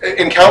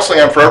 In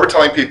counseling, I'm forever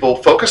telling people,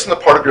 focus on the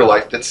part of your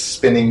life that's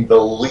spinning the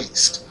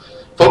least.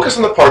 Focus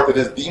on the part that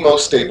is the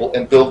most stable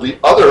and build the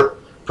other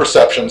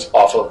perceptions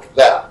off of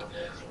that.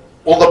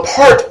 Well, the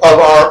part of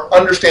our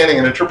understanding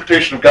and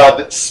interpretation of God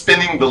that's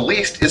spinning the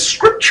least is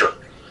Scripture.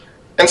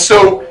 And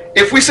so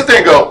if we sit there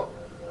and go,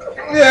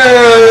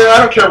 I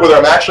don't care whether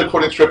I'm actually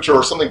quoting Scripture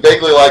or something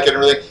vaguely like it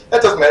or anything,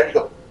 that doesn't matter. You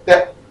go,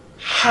 that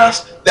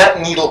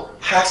needle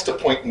has to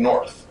point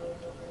north.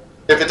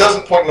 If it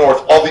doesn't point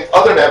north, all the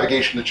other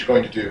navigation that you're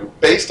going to do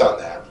based on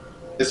that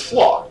is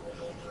flawed.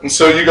 And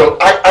so you go,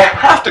 I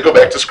have to go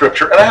back to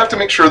Scripture, and I have to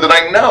make sure that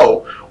I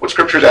know what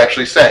Scripture is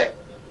actually saying.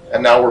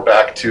 And now we're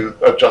back to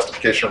a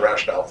justification and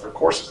rationale for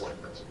courses like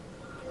this.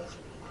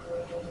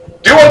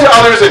 Do unto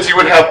others as you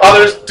would have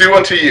others do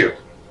unto you.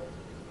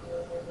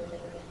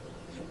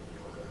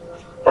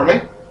 Pardon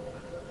me?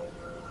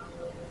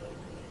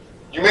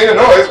 You made a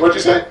noise. What'd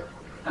you say?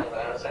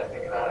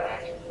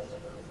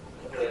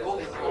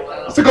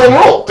 It's the golden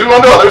rule. Do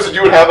unto others as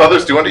you would have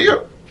others do unto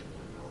you.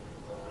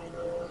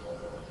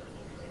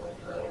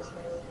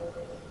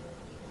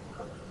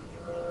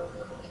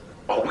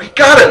 Oh, we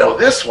gotta know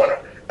this one.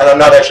 And I'm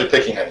not actually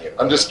picking on you.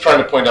 I'm just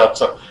trying to point out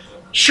something.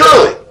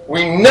 Surely,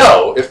 we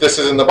know if this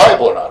is in the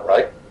Bible or not,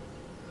 right?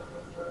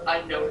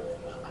 I know it.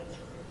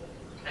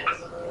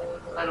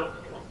 I don't.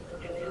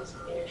 It is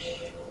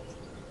ish.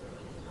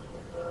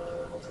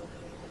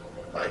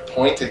 My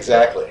point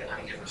exactly.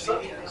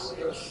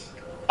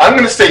 I'm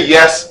going to say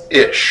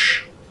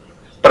yes-ish,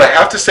 but I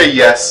have to say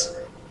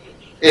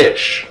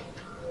yes-ish.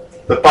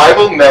 The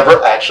Bible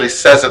never actually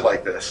says it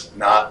like this.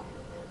 Not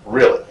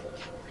really.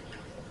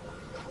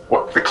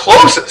 What the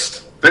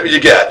closest that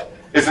you get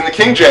is in the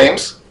King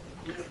James.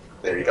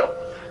 There you go.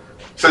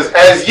 It says,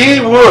 as ye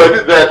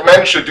would that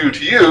men should do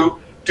to you,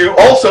 do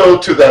also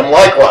to them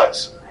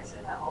likewise. I say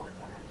that all the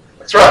time.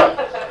 That's right.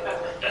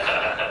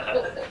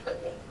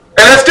 And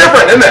that's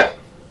different, isn't it?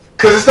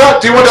 Because it's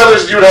not do unto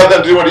others as you would have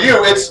them do unto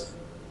you. It's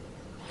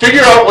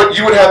figure out what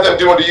you would have them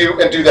do unto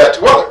you and do that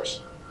to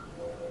others.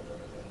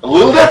 A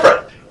little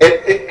different.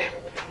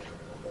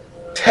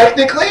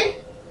 Technically,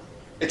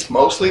 it's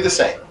mostly the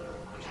same.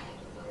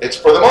 It's,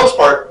 for the most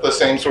part, the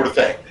same sort of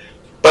thing.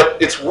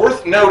 But it's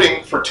worth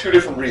noting for two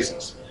different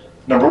reasons.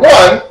 Number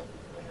one,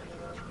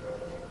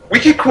 we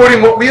keep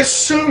quoting what we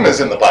assume is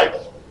in the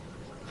Bible.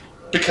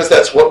 Because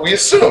that's what we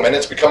assume, and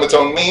it's become its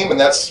own meme, and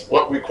that's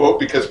what we quote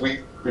because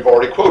we've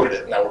already quoted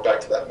it. Now we're back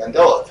to that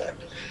Mandela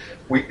effect.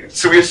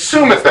 So we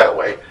assume it's that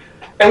way,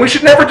 and we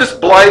should never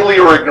just blindly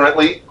or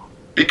ignorantly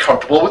be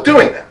comfortable with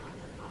doing that.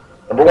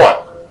 Number one.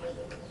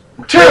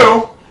 Number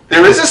two,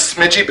 there is a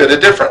smidgy bit of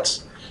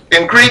difference.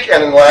 In Greek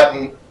and in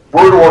Latin,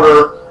 word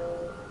order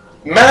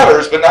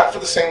matters, but not for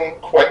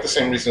quite the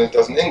same reason it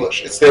does in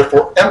English. It's there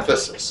for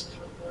emphasis.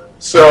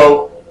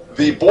 So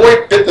the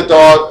boy bit the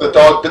dog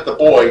bit the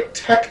boy,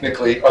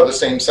 technically are the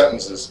same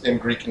sentences in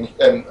Greek and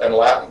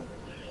Latin.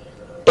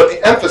 But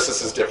the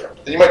emphasis is different.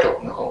 And you might go,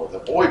 no, the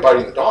boy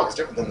biting the dog is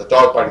different than the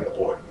dog biting the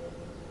boy.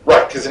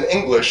 Right, because in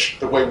English,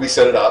 the way we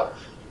set it up,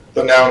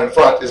 the noun in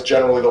front is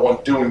generally the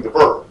one doing the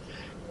verb.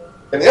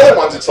 And the other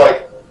ones, it's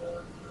like,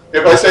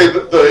 if I say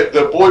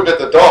the boy bit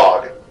the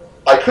dog,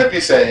 I could be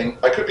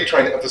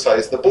trying to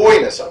emphasize the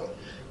boyness of it.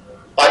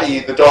 I.e.,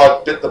 the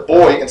dog bit the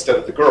boy instead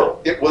of the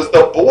girl. It was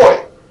the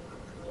boy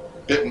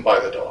bitten by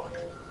the dog.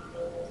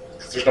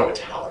 Because there's no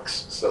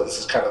italics. So this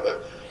is kind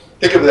of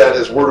think of that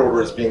as word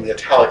order as being the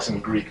italics in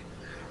Greek.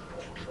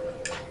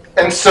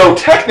 And so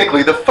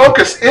technically the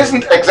focus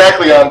isn't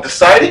exactly on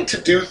deciding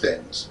to do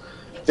things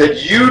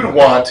that you'd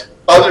want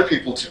other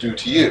people to do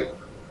to you.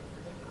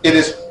 It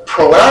is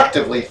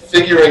proactively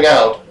figuring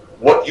out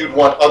what you'd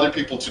want other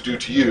people to do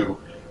to you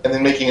and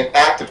then making an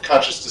active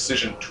conscious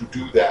decision to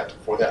do that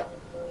for them.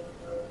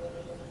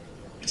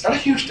 It's not a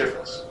huge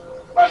difference.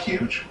 Not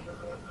huge.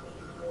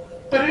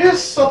 But it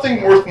is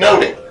something worth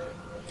noting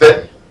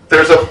that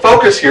there's a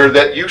focus here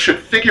that you should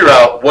figure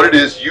out what it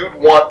is you'd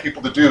want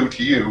people to do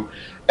to you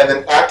and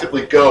then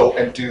actively go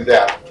and do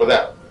that for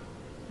them.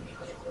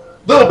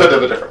 Little bit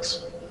of a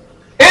difference.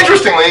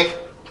 Interestingly,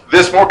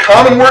 this more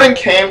common wording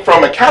came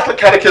from a Catholic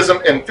catechism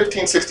in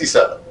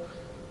 1567.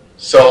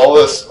 So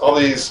all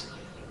these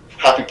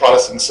happy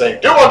Protestants saying,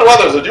 do unto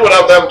others as you would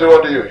have them do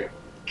unto you. You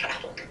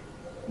Catholic.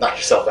 Knock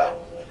yourself out.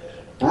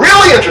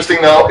 Really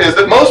interesting, though, is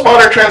that most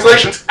modern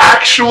translations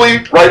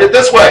actually write it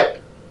this way.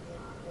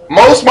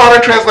 Most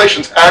modern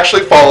translations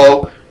actually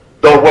follow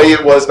the way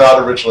it was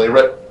not originally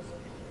written.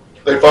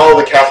 They follow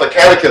the Catholic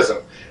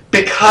catechism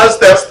because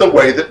that's the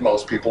way that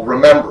most people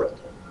remember it.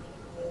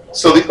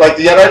 So like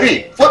the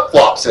NIV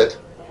flip-flops it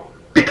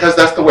because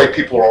that's the way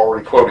people are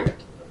already quoting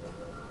it,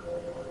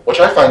 which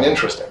I find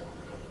interesting.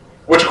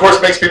 Which, of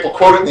course, makes people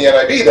quote it in the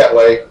NIV that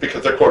way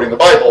because they're quoting the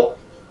Bible,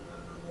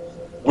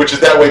 which is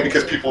that way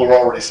because people are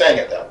already saying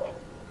it that way.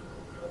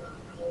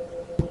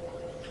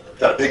 Is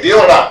that a big deal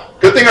or not?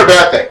 Good thing or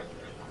bad thing?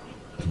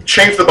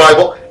 Change the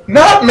Bible?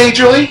 Not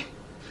majorly.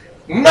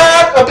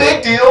 Not a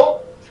big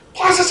deal.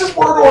 Plus, it's just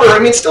word order. I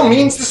mean, it still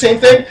means the same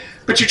thing,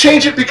 but you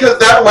change it because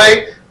that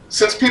way,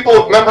 since people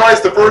have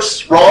memorized the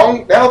verse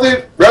wrong, now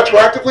they've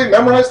retroactively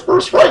memorized the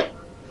verse right.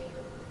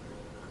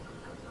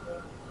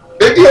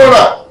 Big deal or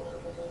not?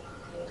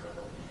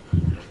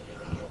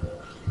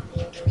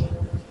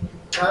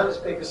 Not as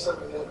big as some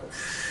of the other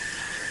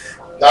ones.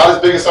 Not as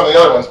big as some of the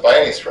other ones by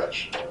any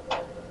stretch.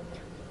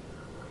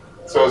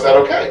 So is that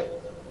okay?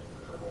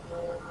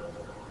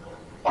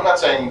 I'm not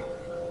saying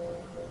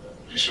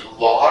you should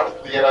laud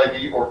the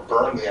NIV or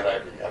burn the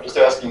NIV. I'm just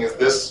asking, is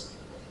this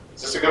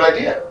a good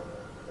idea?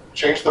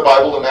 Change the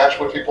Bible to match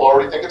what people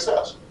already think it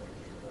says.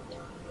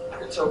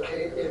 It's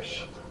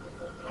okay-ish.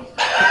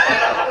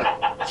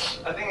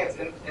 I think it's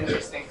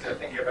interesting to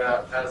think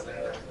about as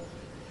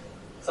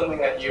something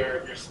that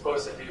you're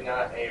supposed to do,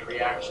 not a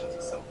reaction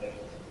to something.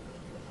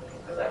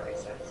 Does that make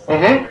sense?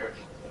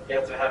 Mm-hmm. You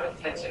have to have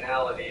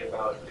intentionality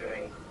about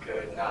doing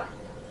good, not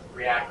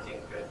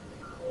reacting good.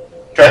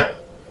 Okay.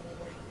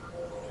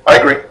 I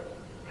agree.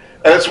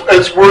 And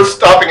it's worth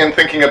stopping and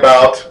thinking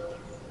about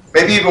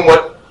maybe even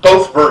what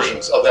both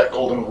versions of that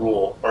golden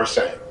rule are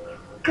saying.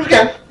 Because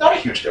again, not a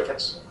huge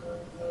difference.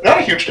 Not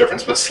a huge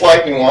difference, but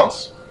slight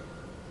nuance.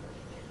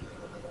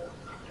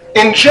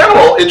 In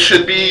general, it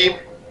should be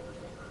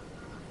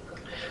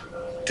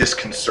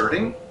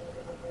disconcerting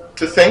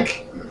to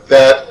think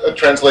that a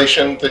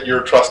translation that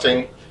you're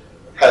trusting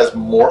has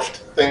morphed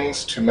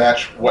things to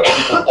match what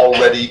people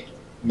already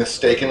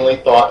mistakenly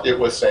thought it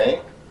was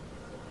saying.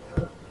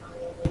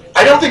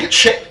 I don't think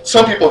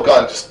some people have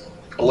gone just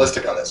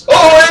ballistic on this.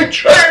 Oh, they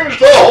changed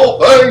the whole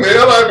thing, the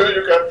NIV,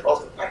 you can't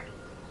trust it.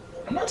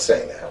 I'm not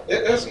saying that.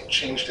 It hasn't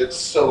changed it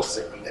so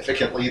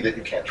significantly that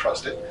you can't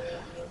trust it.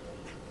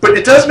 But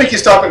it does make you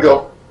stop and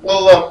go,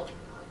 well,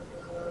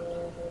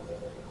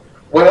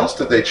 what else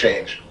did they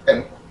change?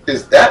 And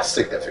is that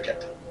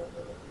significant?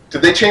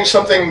 Did they change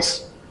some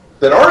things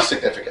that are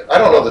significant? I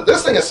don't know that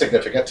this thing is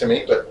significant to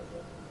me, but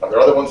are there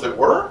other ones that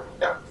were?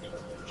 Yeah.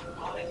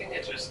 Well, I think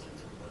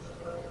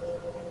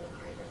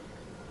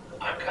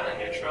I'm kind of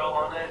neutral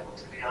on it,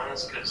 to be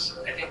honest, because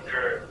I think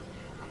there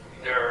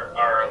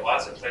are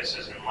lots of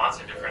places in lots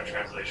of different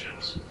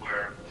translations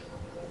where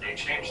they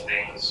change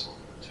things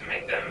to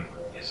make them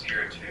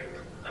easier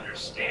to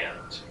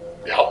understand,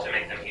 to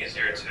make them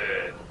easier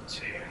to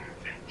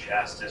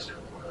ingest, as it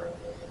were.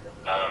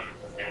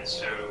 And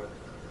so,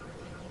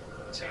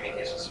 to me,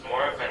 it's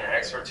more of an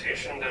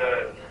exhortation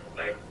to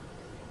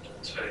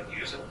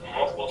use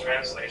multiple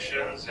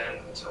translations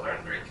and to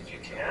learn Greek if you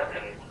can,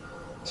 and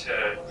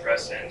to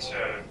press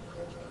into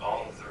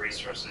all of the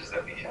resources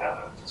that we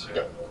have.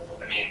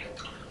 I mean,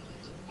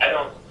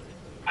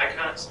 I'm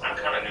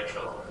kind of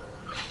neutral.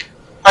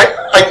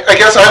 I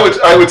guess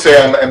I would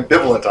say I'm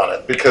ambivalent on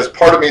it, because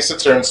part of me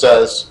sits there and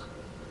says,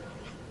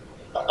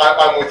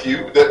 I'm with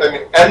you,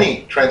 that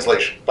any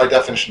translation by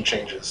definition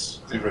changes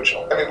the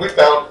original. We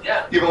found,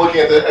 even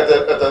looking at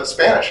the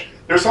Spanish,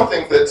 there's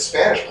something that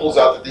Spanish pulls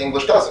out that the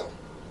English doesn't.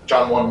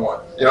 John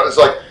 1:1. It's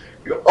like,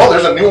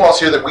 there's a nuance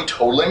here that we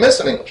totally miss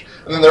in English.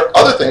 And then there are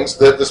other things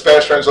that the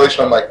Spanish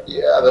translation, I'm like,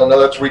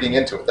 that's reading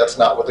into it. That's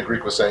not what the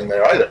Greek was saying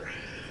there either.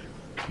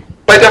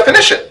 By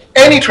definition,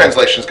 any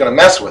translation is going to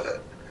mess with it.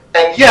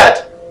 And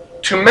yet,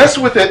 to mess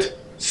with it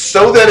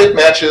so that it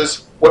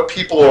matches what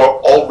people are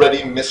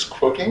already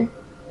misquoting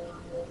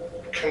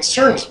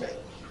concerns me.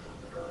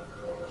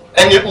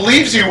 And it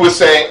leaves you with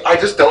saying, I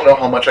just don't know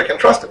how much I can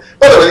trust it.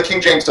 By the way, the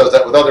King James does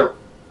that with other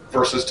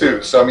verses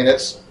too. So,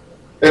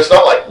 it's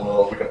not like,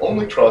 we can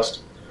only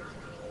trust.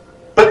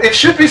 But it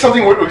should be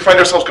something where we find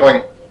ourselves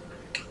going,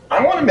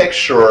 I want to make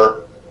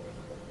sure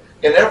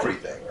in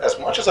everything, as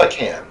much as I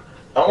can,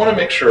 I want to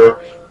make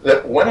sure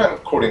that when I'm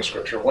quoting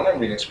Scripture, when I'm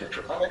reading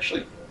Scripture, I'm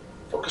actually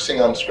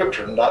focusing on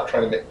Scripture and not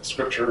trying to make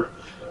Scripture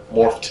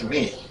morph to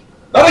me.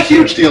 Not a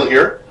huge deal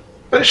here,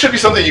 but it should be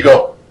something you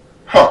go,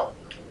 huh.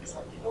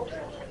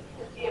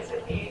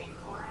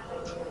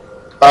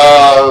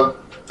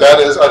 That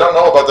is, I don't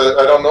know about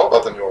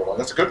the newer one.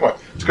 That's a good one.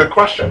 It's a good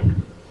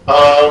question.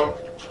 Let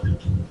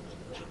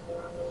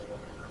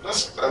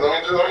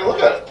me look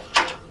at it.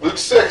 Luke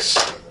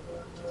 6.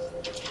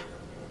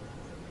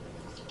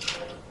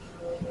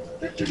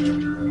 Luke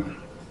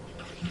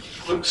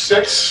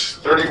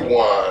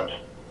 6:31.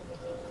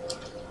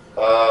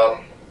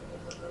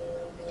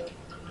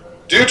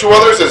 Do to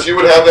others as you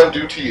would have them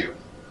do to you.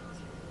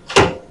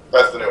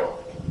 That's the new one.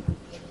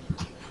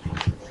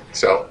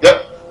 So,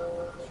 yep.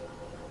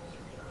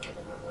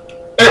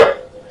 Anyway,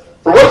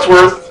 for what it's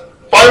worth,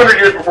 500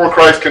 years before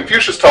Christ,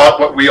 Confucius taught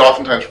what we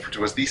oftentimes refer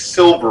to as the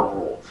silver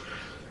rule.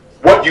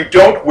 What you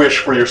don't wish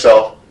for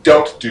yourself,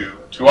 don't do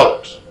to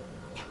others.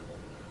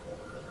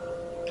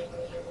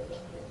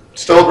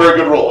 Still a very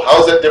good rule. How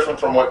is that different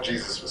from what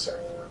Jesus was saying?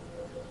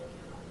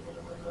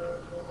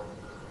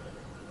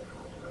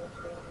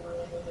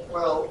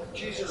 Well,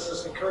 Jesus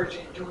is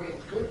encouraging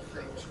doing good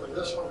things, where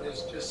this one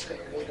is just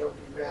saying, hey, don't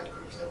do bad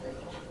things.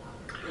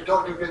 You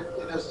don't do good,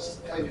 it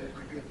doesn't tell you to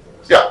do good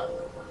things. Yeah.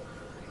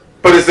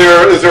 But is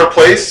there a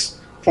place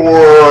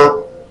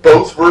for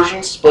both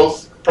versions,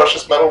 both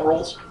precious metal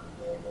rules?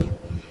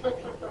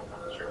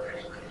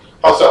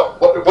 How so?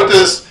 What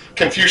does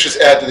Confucius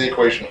add to the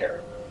equation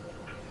here?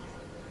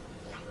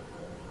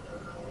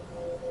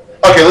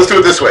 Okay, let's do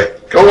it this way.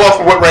 Go off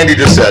of what Randy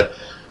just said.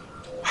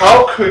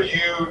 How could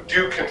you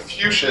do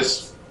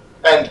Confucius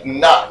and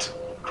not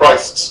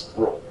Christ's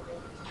rule?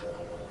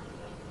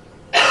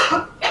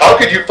 How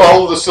could you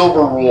follow the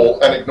silver rule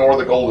and ignore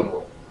the golden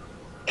rule?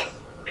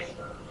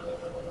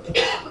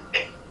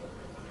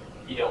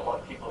 You don't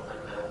want people to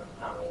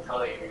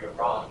tell you you're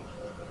wrong.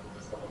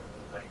 So,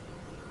 like,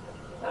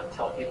 not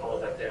tell people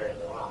that they're in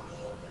the wrong.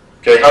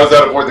 Okay, how does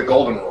that avoid the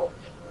golden rule?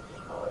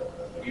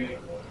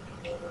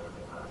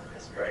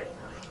 That's great.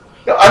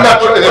 No, I'm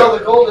not. Well,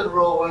 the golden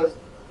rule was,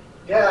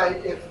 yeah,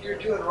 if you're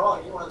doing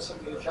wrong, you want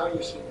somebody to tell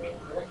you so you can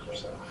correct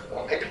yourself.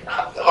 Well, maybe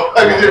not, though.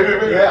 I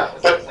mean, Yeah.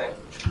 But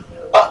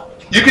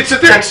you could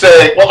sit there and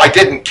say, well, I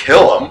didn't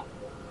kill him,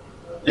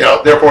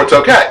 therefore it's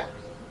okay.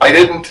 I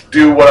didn't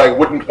do what I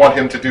wouldn't want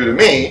him to do to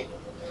me.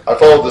 I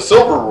followed the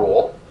silver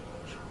rule.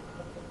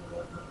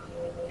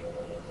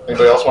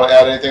 Anybody else want to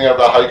add anything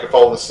about how you can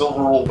follow the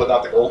silver rule but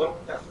not the golden?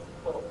 Yeah.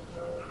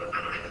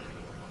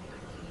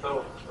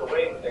 So the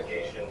way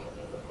negation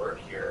would work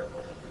here,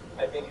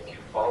 I think if you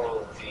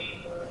follow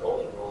the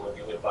golden rule,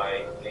 you would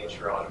by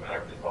nature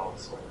automatically follow the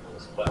silver rule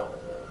as well.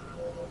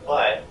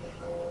 But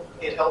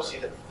it helps you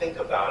to think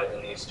about it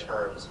in these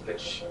terms,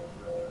 which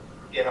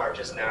in our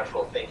just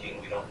natural thinking,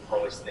 we don't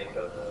always think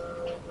of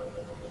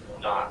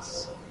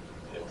knots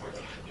if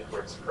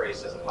we're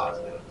phrased as a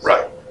positive. So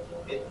Right.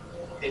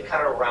 It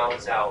kind of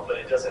rounds out, but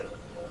it doesn't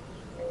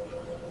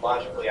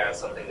logically add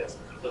something that's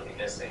completely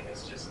missing.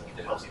 It's just,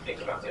 it helps you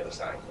think about the other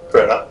side.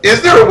 Fair enough.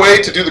 Is there a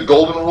way to do the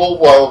golden rule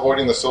while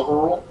avoiding the silver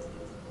rule?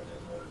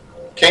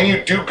 Can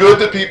you do good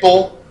to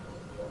people?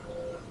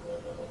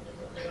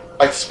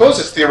 I suppose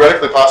it's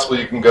theoretically possible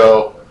you can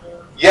go,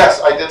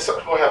 yes, I did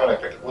something. Who haven't I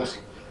picked up? Lucy.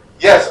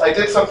 Yes, I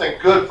did something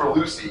good for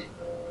Lucy,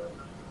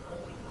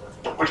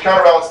 which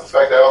counterbalances the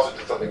fact that I also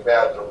did something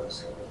bad to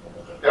Lucy.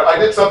 I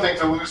did something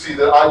to Lucy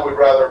that I would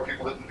rather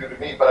people didn't do to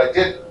me, but I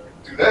did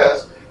do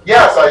this.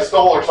 Yes, I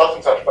stole her such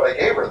and such, but I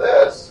gave her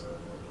this.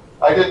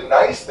 I did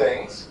nice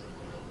things.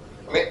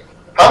 I mean,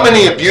 how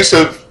many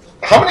abusive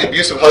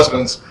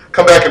husbands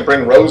come back and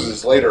bring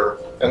roses later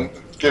and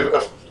give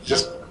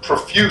just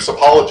profuse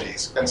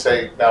apologies and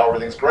say, now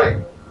everything's great?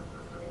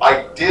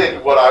 I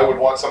did what I would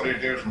want somebody to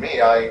do for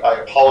me.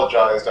 I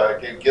apologized. I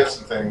gave gifts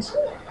and things.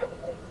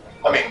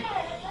 I mean,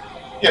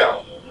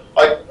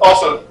 I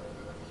also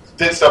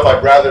did stuff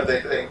I'd rather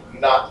they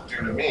not do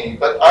to me,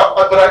 but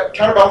I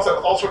counterbalance that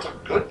with all sorts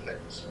of good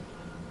things.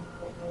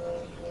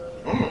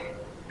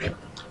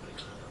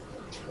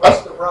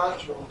 What's the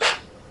bronze rule?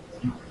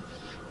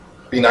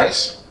 Be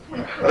nice?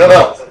 I don't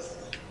know.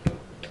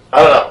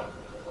 All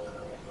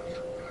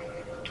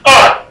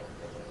right.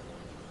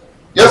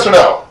 Yes or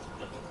no?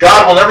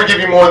 God will never give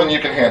you more than you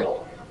can handle.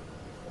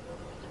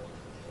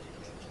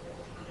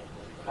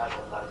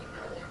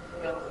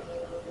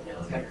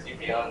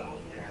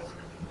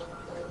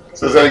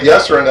 So is that a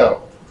yes or a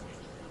no?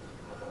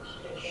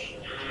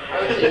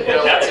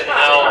 That's a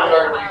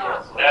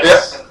no.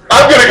 Yes.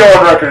 I'm going to go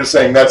on record as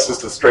saying that's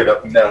just a straight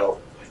up no.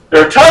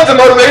 There are tons of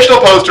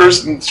motivational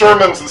posters and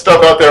sermons and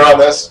stuff out there on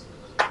this.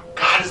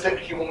 God is that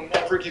He will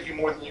never give you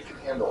more than you can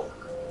handle.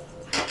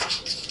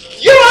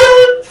 Yeah,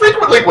 I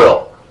frequently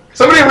will.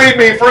 Somebody read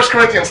me 1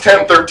 Corinthians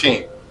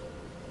 10:13.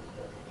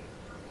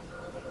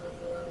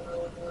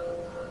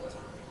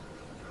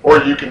 Or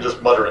you can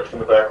just mutter it from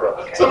the background.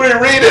 Okay. Somebody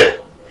read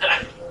it.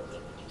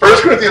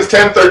 1 Corinthians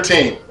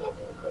 10:13.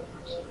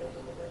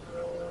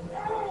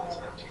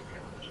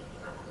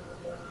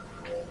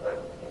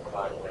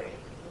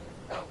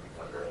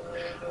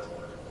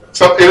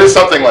 So it is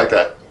something like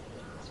that.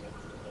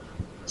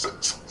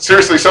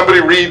 Seriously,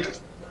 somebody read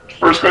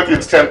 1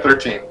 Corinthians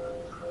 10:13.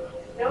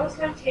 No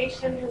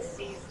temptation has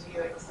seized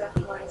you except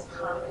what is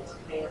common to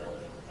man,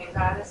 and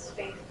God is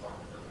faithful.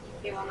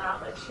 He will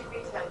not let you be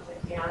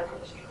tempted beyond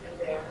what you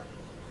can bear.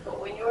 But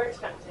when you are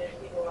tempted,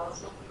 He will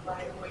also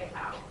provide a way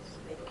out, so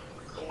that you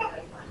can stand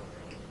up.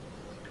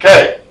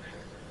 Okay.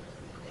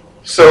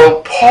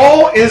 So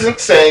Paul isn't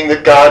saying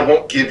that God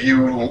won't give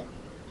you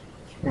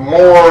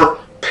more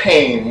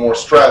pain, more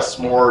stress,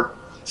 more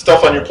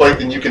stuff on your plate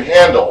than you can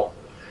handle.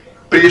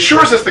 But he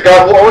assures us that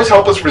God will always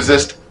help us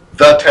resist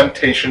the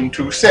temptation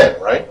to sin,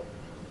 right?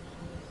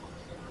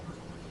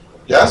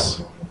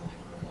 Yes?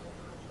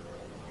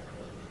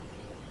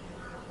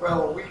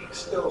 Well, we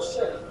still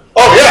sin,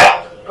 Oh,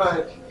 yeah.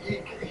 but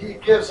he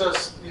gives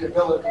us the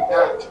ability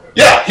not to.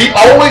 Yeah, he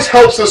always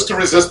helps us to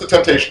resist the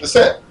temptation to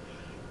sin.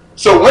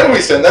 So when we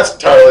sin, that's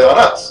entirely on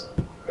us.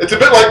 It's a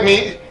bit like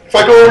me, if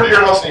I go over to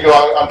your house and you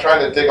go, I'm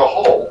trying to dig a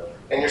hole,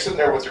 and you're sitting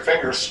there with your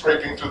fingers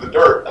scraping through the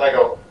dirt, and I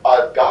go,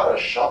 I've got a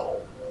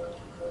shovel.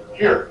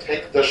 Here,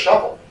 take the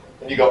shovel.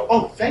 And you go,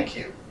 oh, thank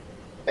you.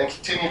 And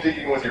continue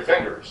digging with your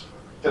fingers.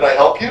 Did I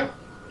help you?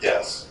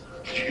 Yes.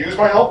 Did you use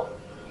my help?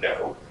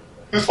 No.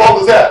 Whose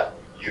fault is that?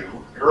 You.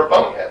 You're a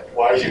bonehead.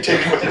 Why are you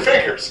digging with your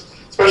fingers?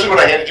 Especially when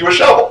I handed you a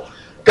shovel.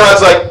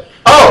 God's like,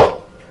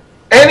 oh,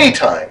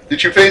 anytime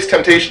that you face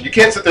temptation, you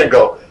can't sit there and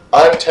go,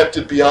 I'm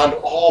tempted beyond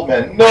all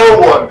men. No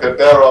one could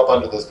bear up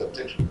under this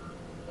temptation.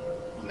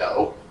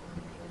 No.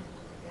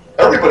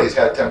 Everybody's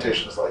had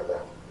temptations like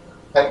that.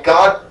 And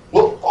God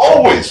will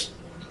always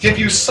give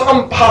you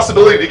some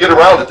possibility to get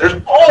around it.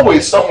 There's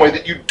always some way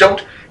that you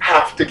don't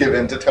have to give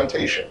in to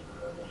temptation.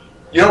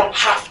 You don't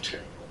have to.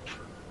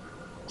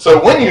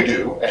 So when you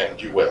do,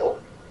 and you will,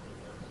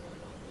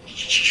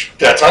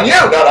 that's on you,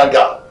 not on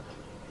God.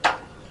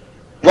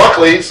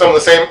 Luckily, some of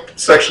the same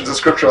sections of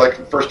Scripture, like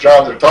in 1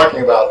 John, they're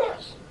talking about,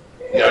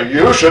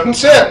 you shouldn't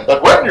sin,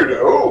 but when you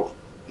do,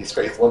 he's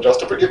faithful and just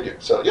to forgive you.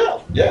 So yeah,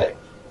 yay.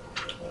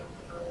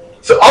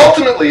 So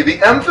ultimately, the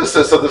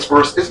emphasis of this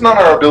verse isn't on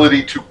our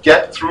ability to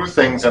get through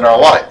things in our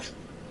life,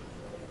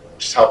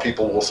 which is how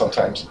people will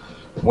sometimes,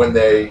 when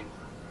they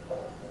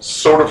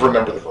sort of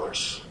remember the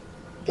verse,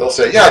 they'll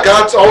say, yeah,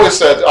 God's always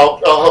said, I'll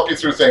help you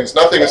through things.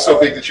 Nothing is so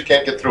big that you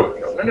can't get through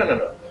it.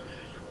 No.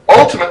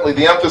 Ultimately,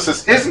 the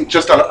emphasis isn't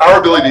just on our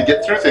ability to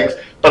get through things,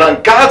 but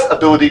on God's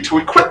ability to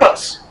equip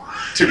us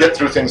to get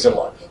through things in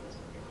life.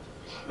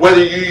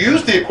 Whether you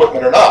use the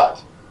equipment or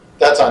not,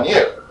 that's on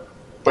you.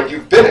 But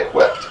you've been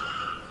equipped.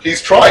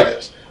 He's tried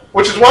it.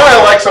 Which is why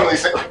I like some of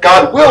these things.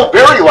 God will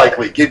very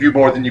likely give you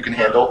more than you can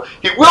handle.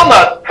 He will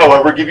not,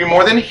 however, give you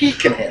more than he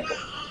can handle.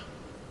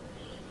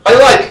 I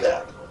like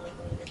that.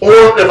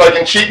 Or if I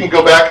can cheat and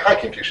go back, hi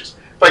Confucius,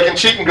 if I can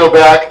cheat and go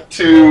back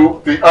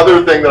to the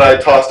other thing that I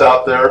tossed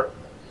out there,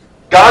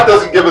 God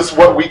doesn't give us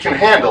what we can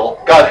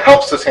handle. God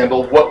helps us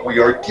handle what we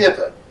are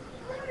given.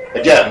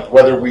 Again,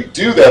 whether we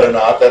do that or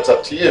not, that's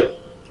up to you.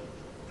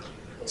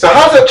 So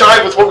how does that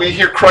jive with what we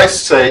hear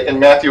Christ say in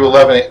Matthew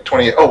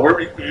 11:28? Oh, where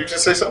did you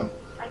just say something?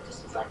 I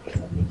just was like, it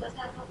does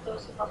not help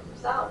those who help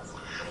themselves.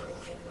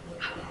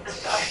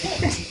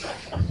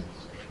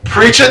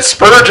 Preach it,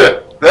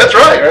 Spurgeon. That's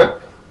right,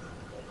 man.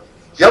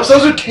 He helps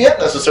those who can't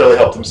necessarily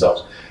help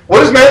themselves.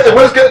 What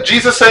does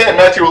Jesus say in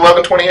Matthew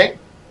 11:28?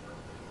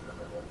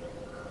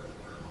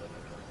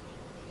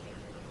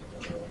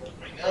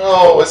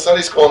 No, it's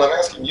Sunday school, and I'm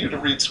asking you to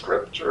read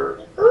Scripture.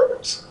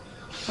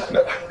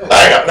 No.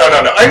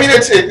 I mean,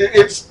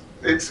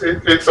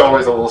 it's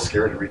always a little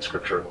scary to read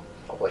Scripture in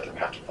public and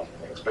have to find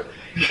things. But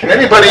can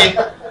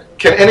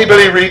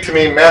anybody read to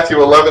me Matthew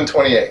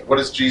 11:28? What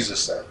does Jesus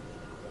say?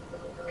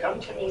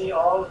 Come to me,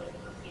 all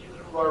you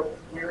who are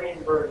weary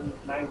and burdened,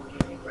 and I will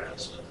give you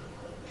rest.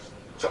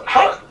 So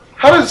how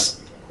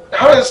does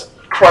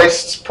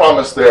Christ's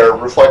promise there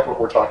reflect what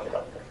we're talking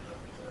about?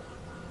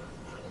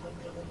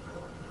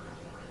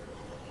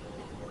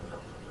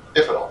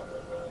 If at all.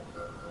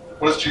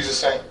 What is Jesus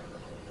saying?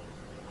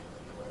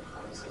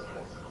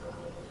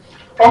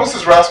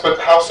 Promises rest, but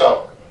how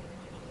so?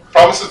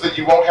 Promises that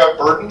you won't have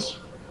burdens?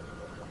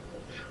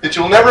 That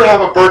you'll never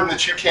have a burden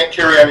that you can't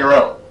carry on your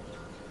own?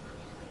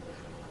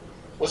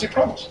 What's he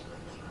promise?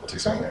 What's he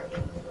saying there?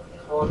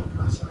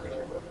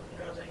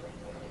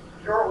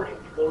 You're already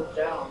loaded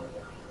down.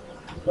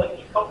 Let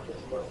me help you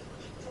with it.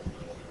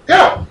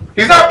 Yeah.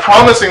 He's not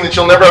promising that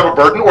you'll never have a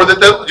burden or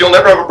that you'll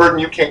never have a burden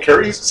you can't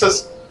carry. He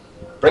says,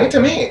 bring it to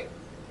me.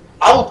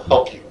 I'll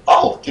help you.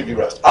 I'll give you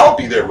rest. I'll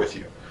be there with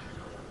you.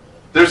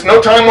 There's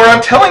no time where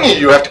I'm telling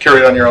you have to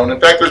carry it on your own. In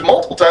fact, there's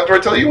multiple times where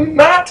I tell you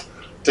not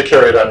to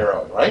carry it on your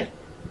own, right?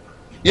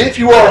 If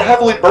you are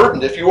heavily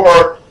burdened, if you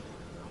are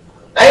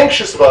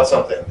anxious about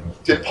something,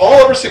 did Paul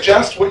ever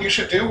suggest what you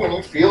should do when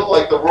you feel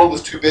like the world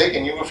is too big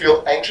and you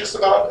feel anxious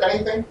about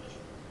anything?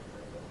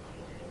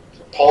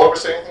 Did Paul ever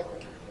say anything?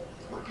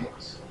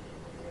 Philippians.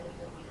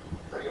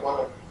 Where do you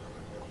want to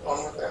go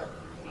on with that?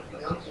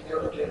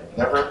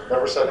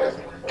 Never said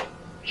anything.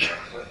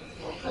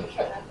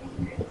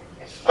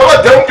 How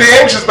about don't be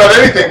anxious about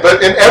anything,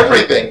 but in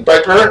everything,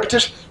 by prayer and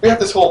petition. We have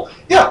this whole,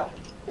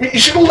 you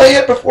should lay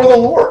it before the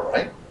Lord,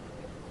 right?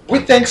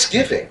 With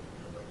thanksgiving.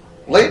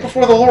 Lay it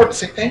before the Lord and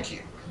say thank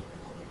you.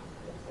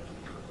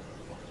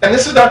 And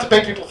this is not to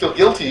make people feel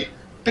guilty,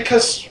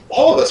 because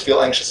all of us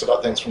feel anxious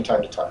about things from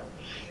time to time.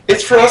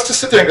 It's for us to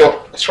sit there and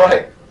go, that's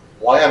right.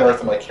 Why on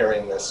earth am I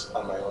carrying this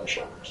on my own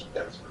shoulders?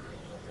 Yes.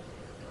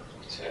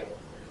 To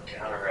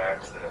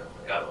counteract the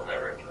God will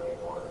never give you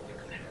more than you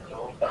can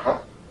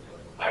handle,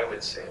 I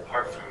would say,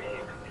 apart from me, you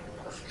can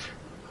do nothing.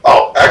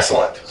 Oh,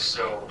 excellent.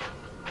 So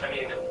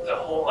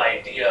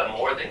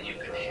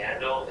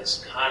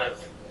is kind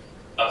of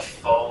a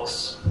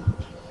false,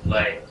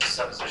 like,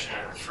 supposition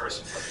in the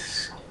first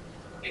place.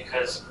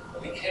 Because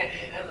we can't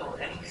handle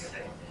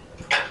anything.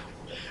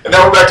 And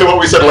now we're back to what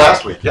we said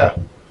last week, yeah.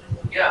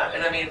 Yeah,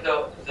 and I mean,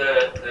 the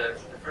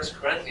 1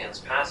 Corinthians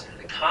passage,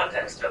 the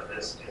context of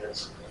this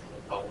is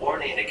a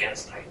warning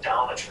against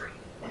idolatry.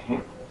 Mm-hmm.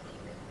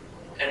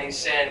 And he's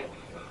saying,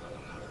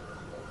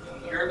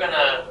 you're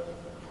gonna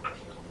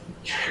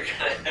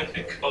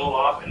go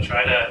off and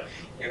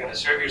you're gonna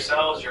serve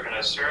yourselves, you're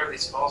gonna serve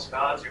these false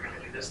gods, you're gonna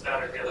do this,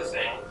 that, or the other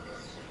thing,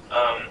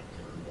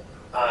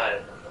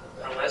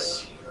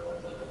 unless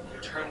you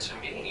turn to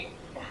me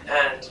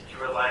and you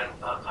rely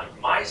on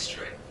my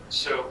strength.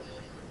 So,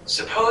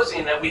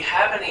 supposing that we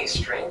have any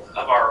strength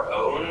of our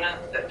own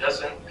that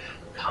doesn't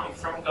come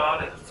from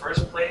God in the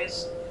first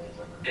place,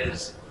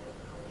 it's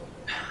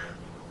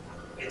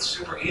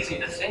super easy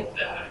to think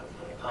that,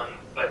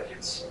 but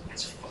it's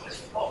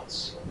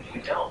false.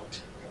 We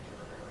don't.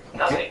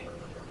 Nothing.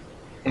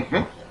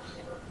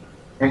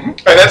 Mm-hmm. Mm-hmm.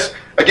 And that's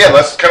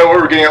kind of what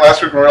we were getting at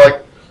last week when we were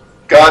like,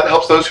 God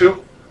helps those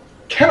who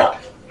cannot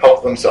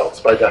help themselves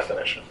by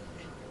definition.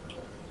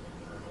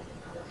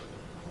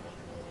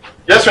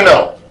 Yes or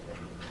no?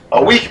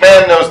 A weak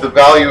man knows the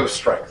value of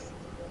strength.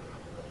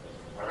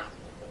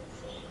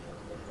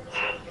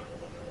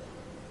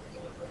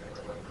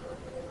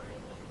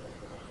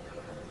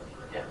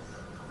 Yes.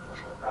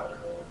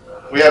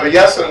 We have a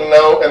yes and a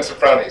no and some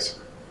frownies.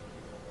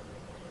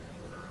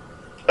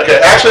 Okay,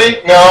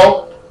 actually,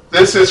 no.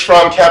 This is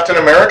from Captain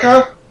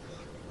America,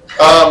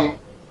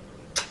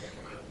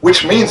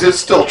 which means it's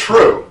still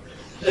true.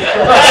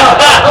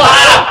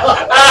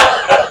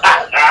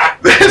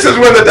 This is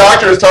when the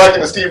doctor is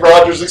talking to Steve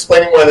Rogers,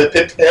 explaining why they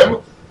picked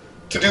him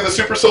to do the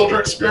super soldier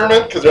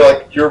experiment, because they're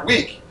like, you're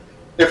weak.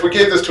 If we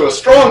gave this to a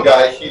strong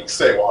guy, he'd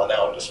say, well,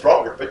 now I'm just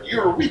stronger. But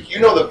you're weak.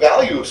 You know the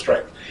value of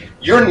strength.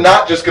 You're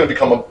not just going to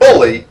become a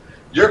bully.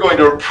 You're going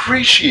to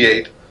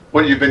appreciate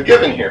what you've been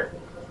given here.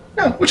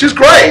 Yeah, which is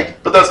great,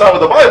 but that's not what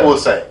the Bible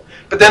is saying.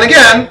 But then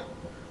again,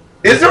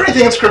 is there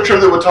anything in Scripture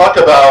that would talk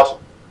about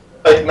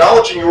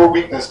acknowledging your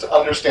weakness to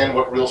understand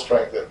what real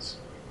strength is?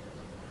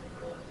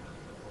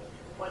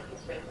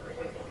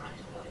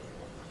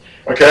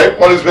 Okay,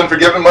 one who's been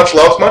forgiven much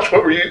loves much.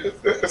 What were you?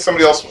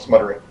 Somebody else was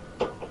muttering.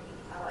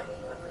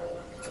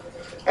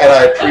 And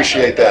I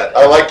appreciate that.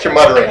 I like your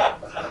muttering.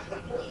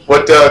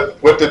 What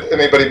did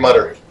anybody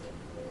mutter?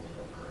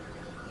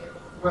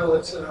 Well,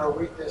 it's in our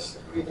weakness.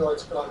 We know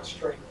it's God's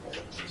strength.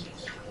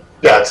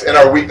 Yeah, it's in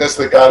our weakness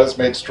that God has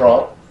made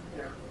strong.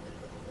 Yeah.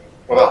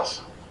 What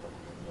else?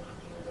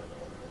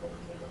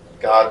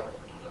 God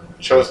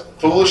chose the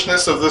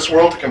foolishness of this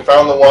world to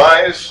confound the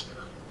wise.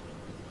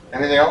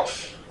 Anything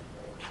else?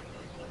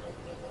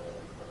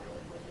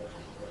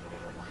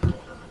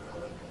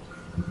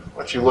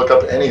 Let you look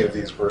up any of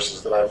these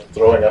verses that I'm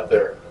throwing up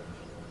there.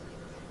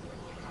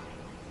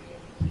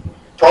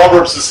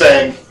 Proverbs is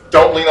saying,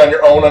 don't lean on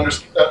your own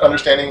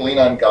understanding, lean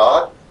on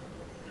God.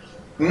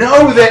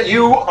 Know that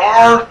you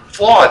are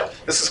flawed.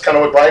 This is kind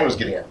of what Brian was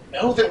getting at.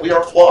 Know that we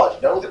are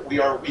flawed. Know that we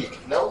are weak.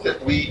 Know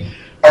that we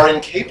are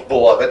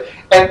incapable of it.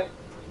 And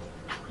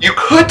you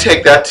could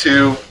take that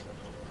to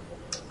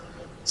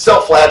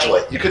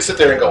self-flagellate. You could sit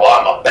there and go,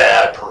 I'm a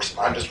bad person.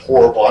 I'm just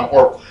horrible. I'm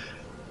horrible.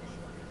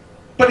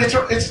 But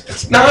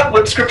it's not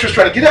what Scripture's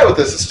trying to get at with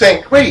this. It's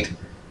saying, wait,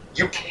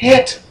 you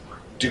can't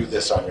do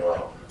this on your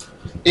own.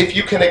 If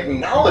you can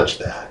acknowledge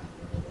that,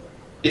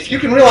 if you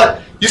can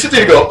realize, you sit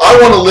there and go, I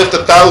want to lift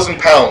 1,000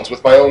 pounds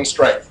with my own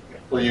strength.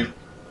 Well, you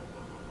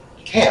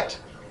can't.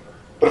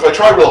 But if I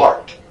try real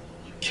hard,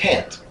 you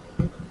can't.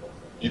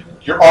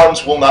 Your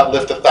arms will not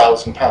lift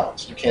 1,000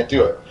 pounds. You can't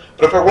do it.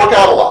 But if I work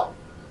out a lot,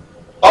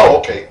 oh,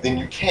 okay, then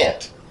you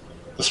can't.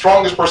 The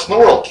strongest person in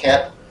the world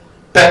can't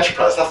bench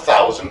press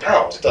 1,000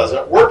 pounds. It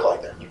doesn't work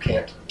like that. You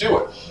can't do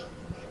it.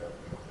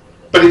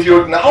 But if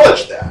you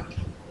acknowledge that,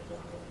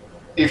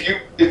 if you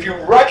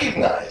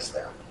recognize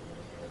that,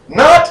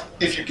 not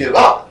if you give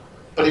up,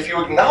 but if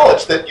you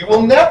acknowledge that you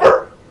will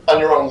never on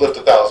your own lift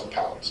 1,000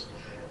 pounds,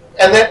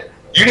 and that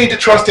you need to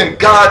trust in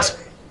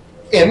God's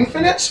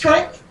infinite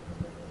strength,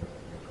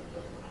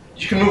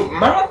 you can move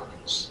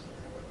mountains.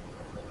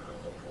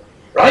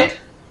 Right?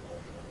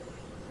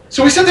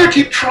 So we sit there and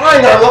keep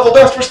trying our level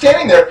best. We're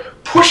standing there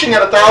pushing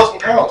at 1,000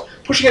 pounds,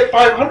 pushing at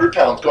 500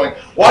 pounds, going,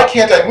 why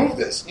can't I move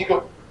this? And you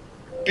go,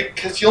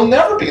 because you'll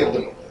never be able to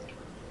move it.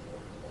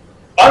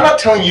 I'm not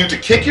telling you to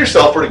kick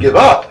yourself or to give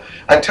up.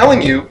 I'm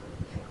telling you,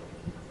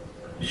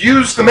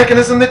 use the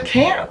mechanism that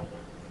can.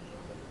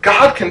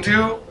 God can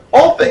do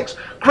all things,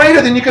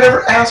 greater than you could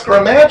ever ask or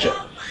imagine.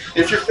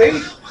 If your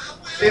faith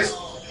is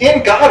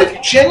in God, if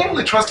you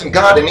genuinely trust in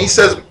God, and He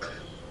says,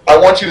 I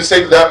want you to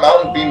say to that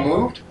mountain, be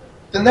moved,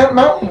 then that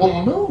mountain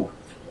will move.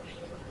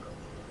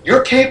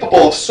 You're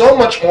capable of so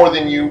much more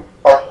than you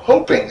are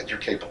hoping that you're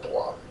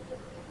capable of.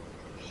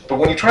 But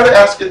when you try to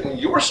ask it in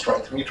your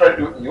strength, when you try to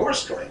do it in your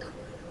strength,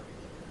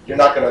 you're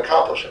not going to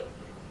accomplish it.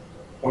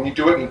 When you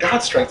do it in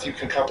God's strength, you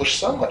can accomplish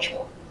so much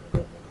more.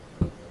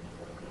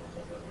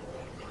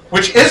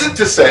 Which isn't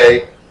to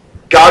say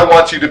God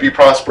wants you to be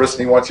prosperous,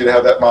 and he wants you to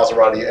have that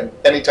Maserati, and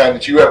anytime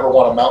that you ever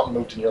want a mountain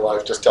moved in your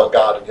life, just tell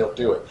God and he'll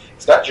do it.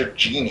 It's not your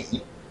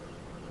genie.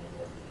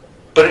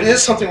 But it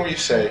is something where you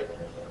say,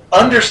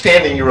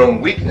 understanding your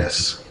own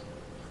weakness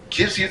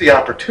gives you the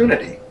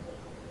opportunity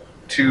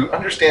to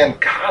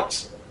understand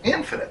God's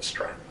infinite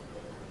strength.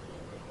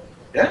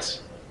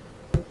 Yes?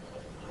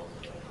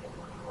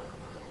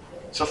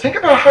 So think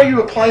about how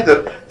you apply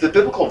the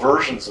biblical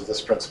versions of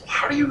this principle.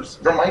 How do you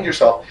remind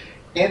yourself,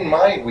 in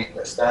my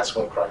weakness, that's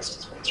when Christ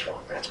is made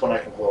strong. That's when I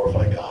can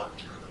glorify God.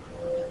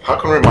 How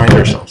can we remind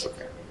ourselves of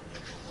that?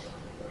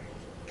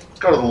 Let's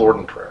go to the Lord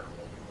in prayer.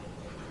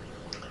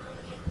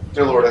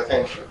 Dear Lord, I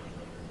thank you.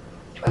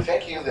 I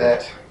thank you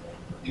that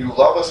you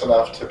love us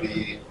enough to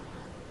be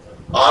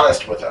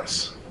honest with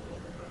us.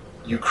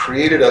 You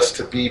created us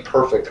to be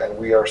perfect, and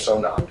we are so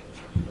not.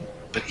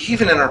 But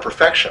even in our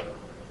perfection,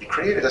 you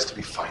created us to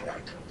be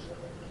finite.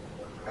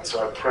 And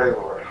so I pray,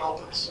 Lord,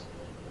 help us.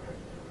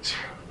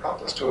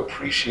 Help us to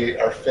appreciate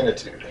our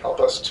finitude. Help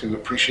us to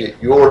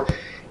appreciate your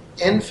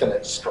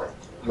infinite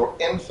strength, your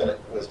infinite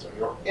wisdom,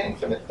 your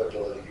infinite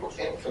ability, your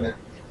infinite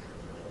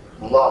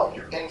love,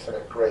 your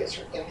infinite grace,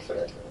 your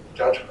infinite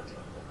judgment.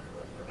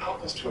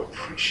 Help us to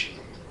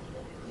appreciate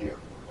you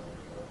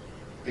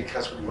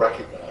because we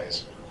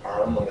recognize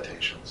our own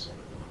limitations.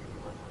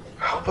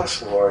 Help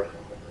us, Lord,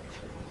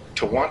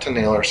 to want to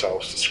nail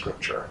ourselves to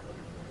Scripture,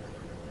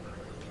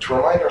 to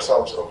remind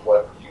ourselves of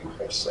what you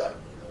have said,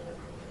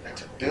 and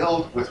to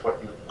build with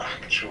what you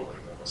actually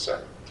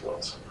said to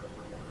us.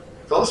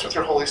 Fill us with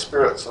your Holy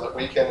Spirit so that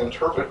we can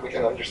interpret, we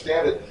can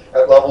understand it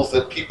at levels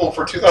that people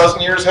for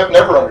 2,000 years have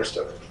never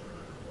understood it.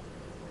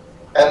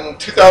 And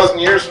 2,000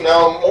 years from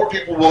now, more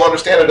people will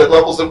understand it at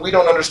levels that we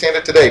don't understand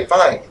it today.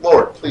 Fine,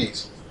 Lord,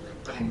 please.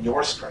 But in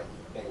your strength,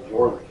 in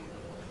your lead,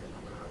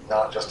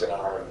 not just in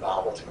our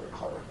novelty or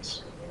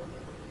cleverness.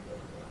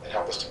 And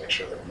help us to make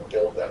sure that we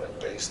build that and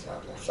base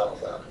that and found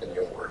that in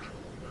your word.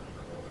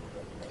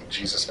 In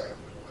Jesus' name,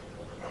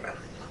 amen.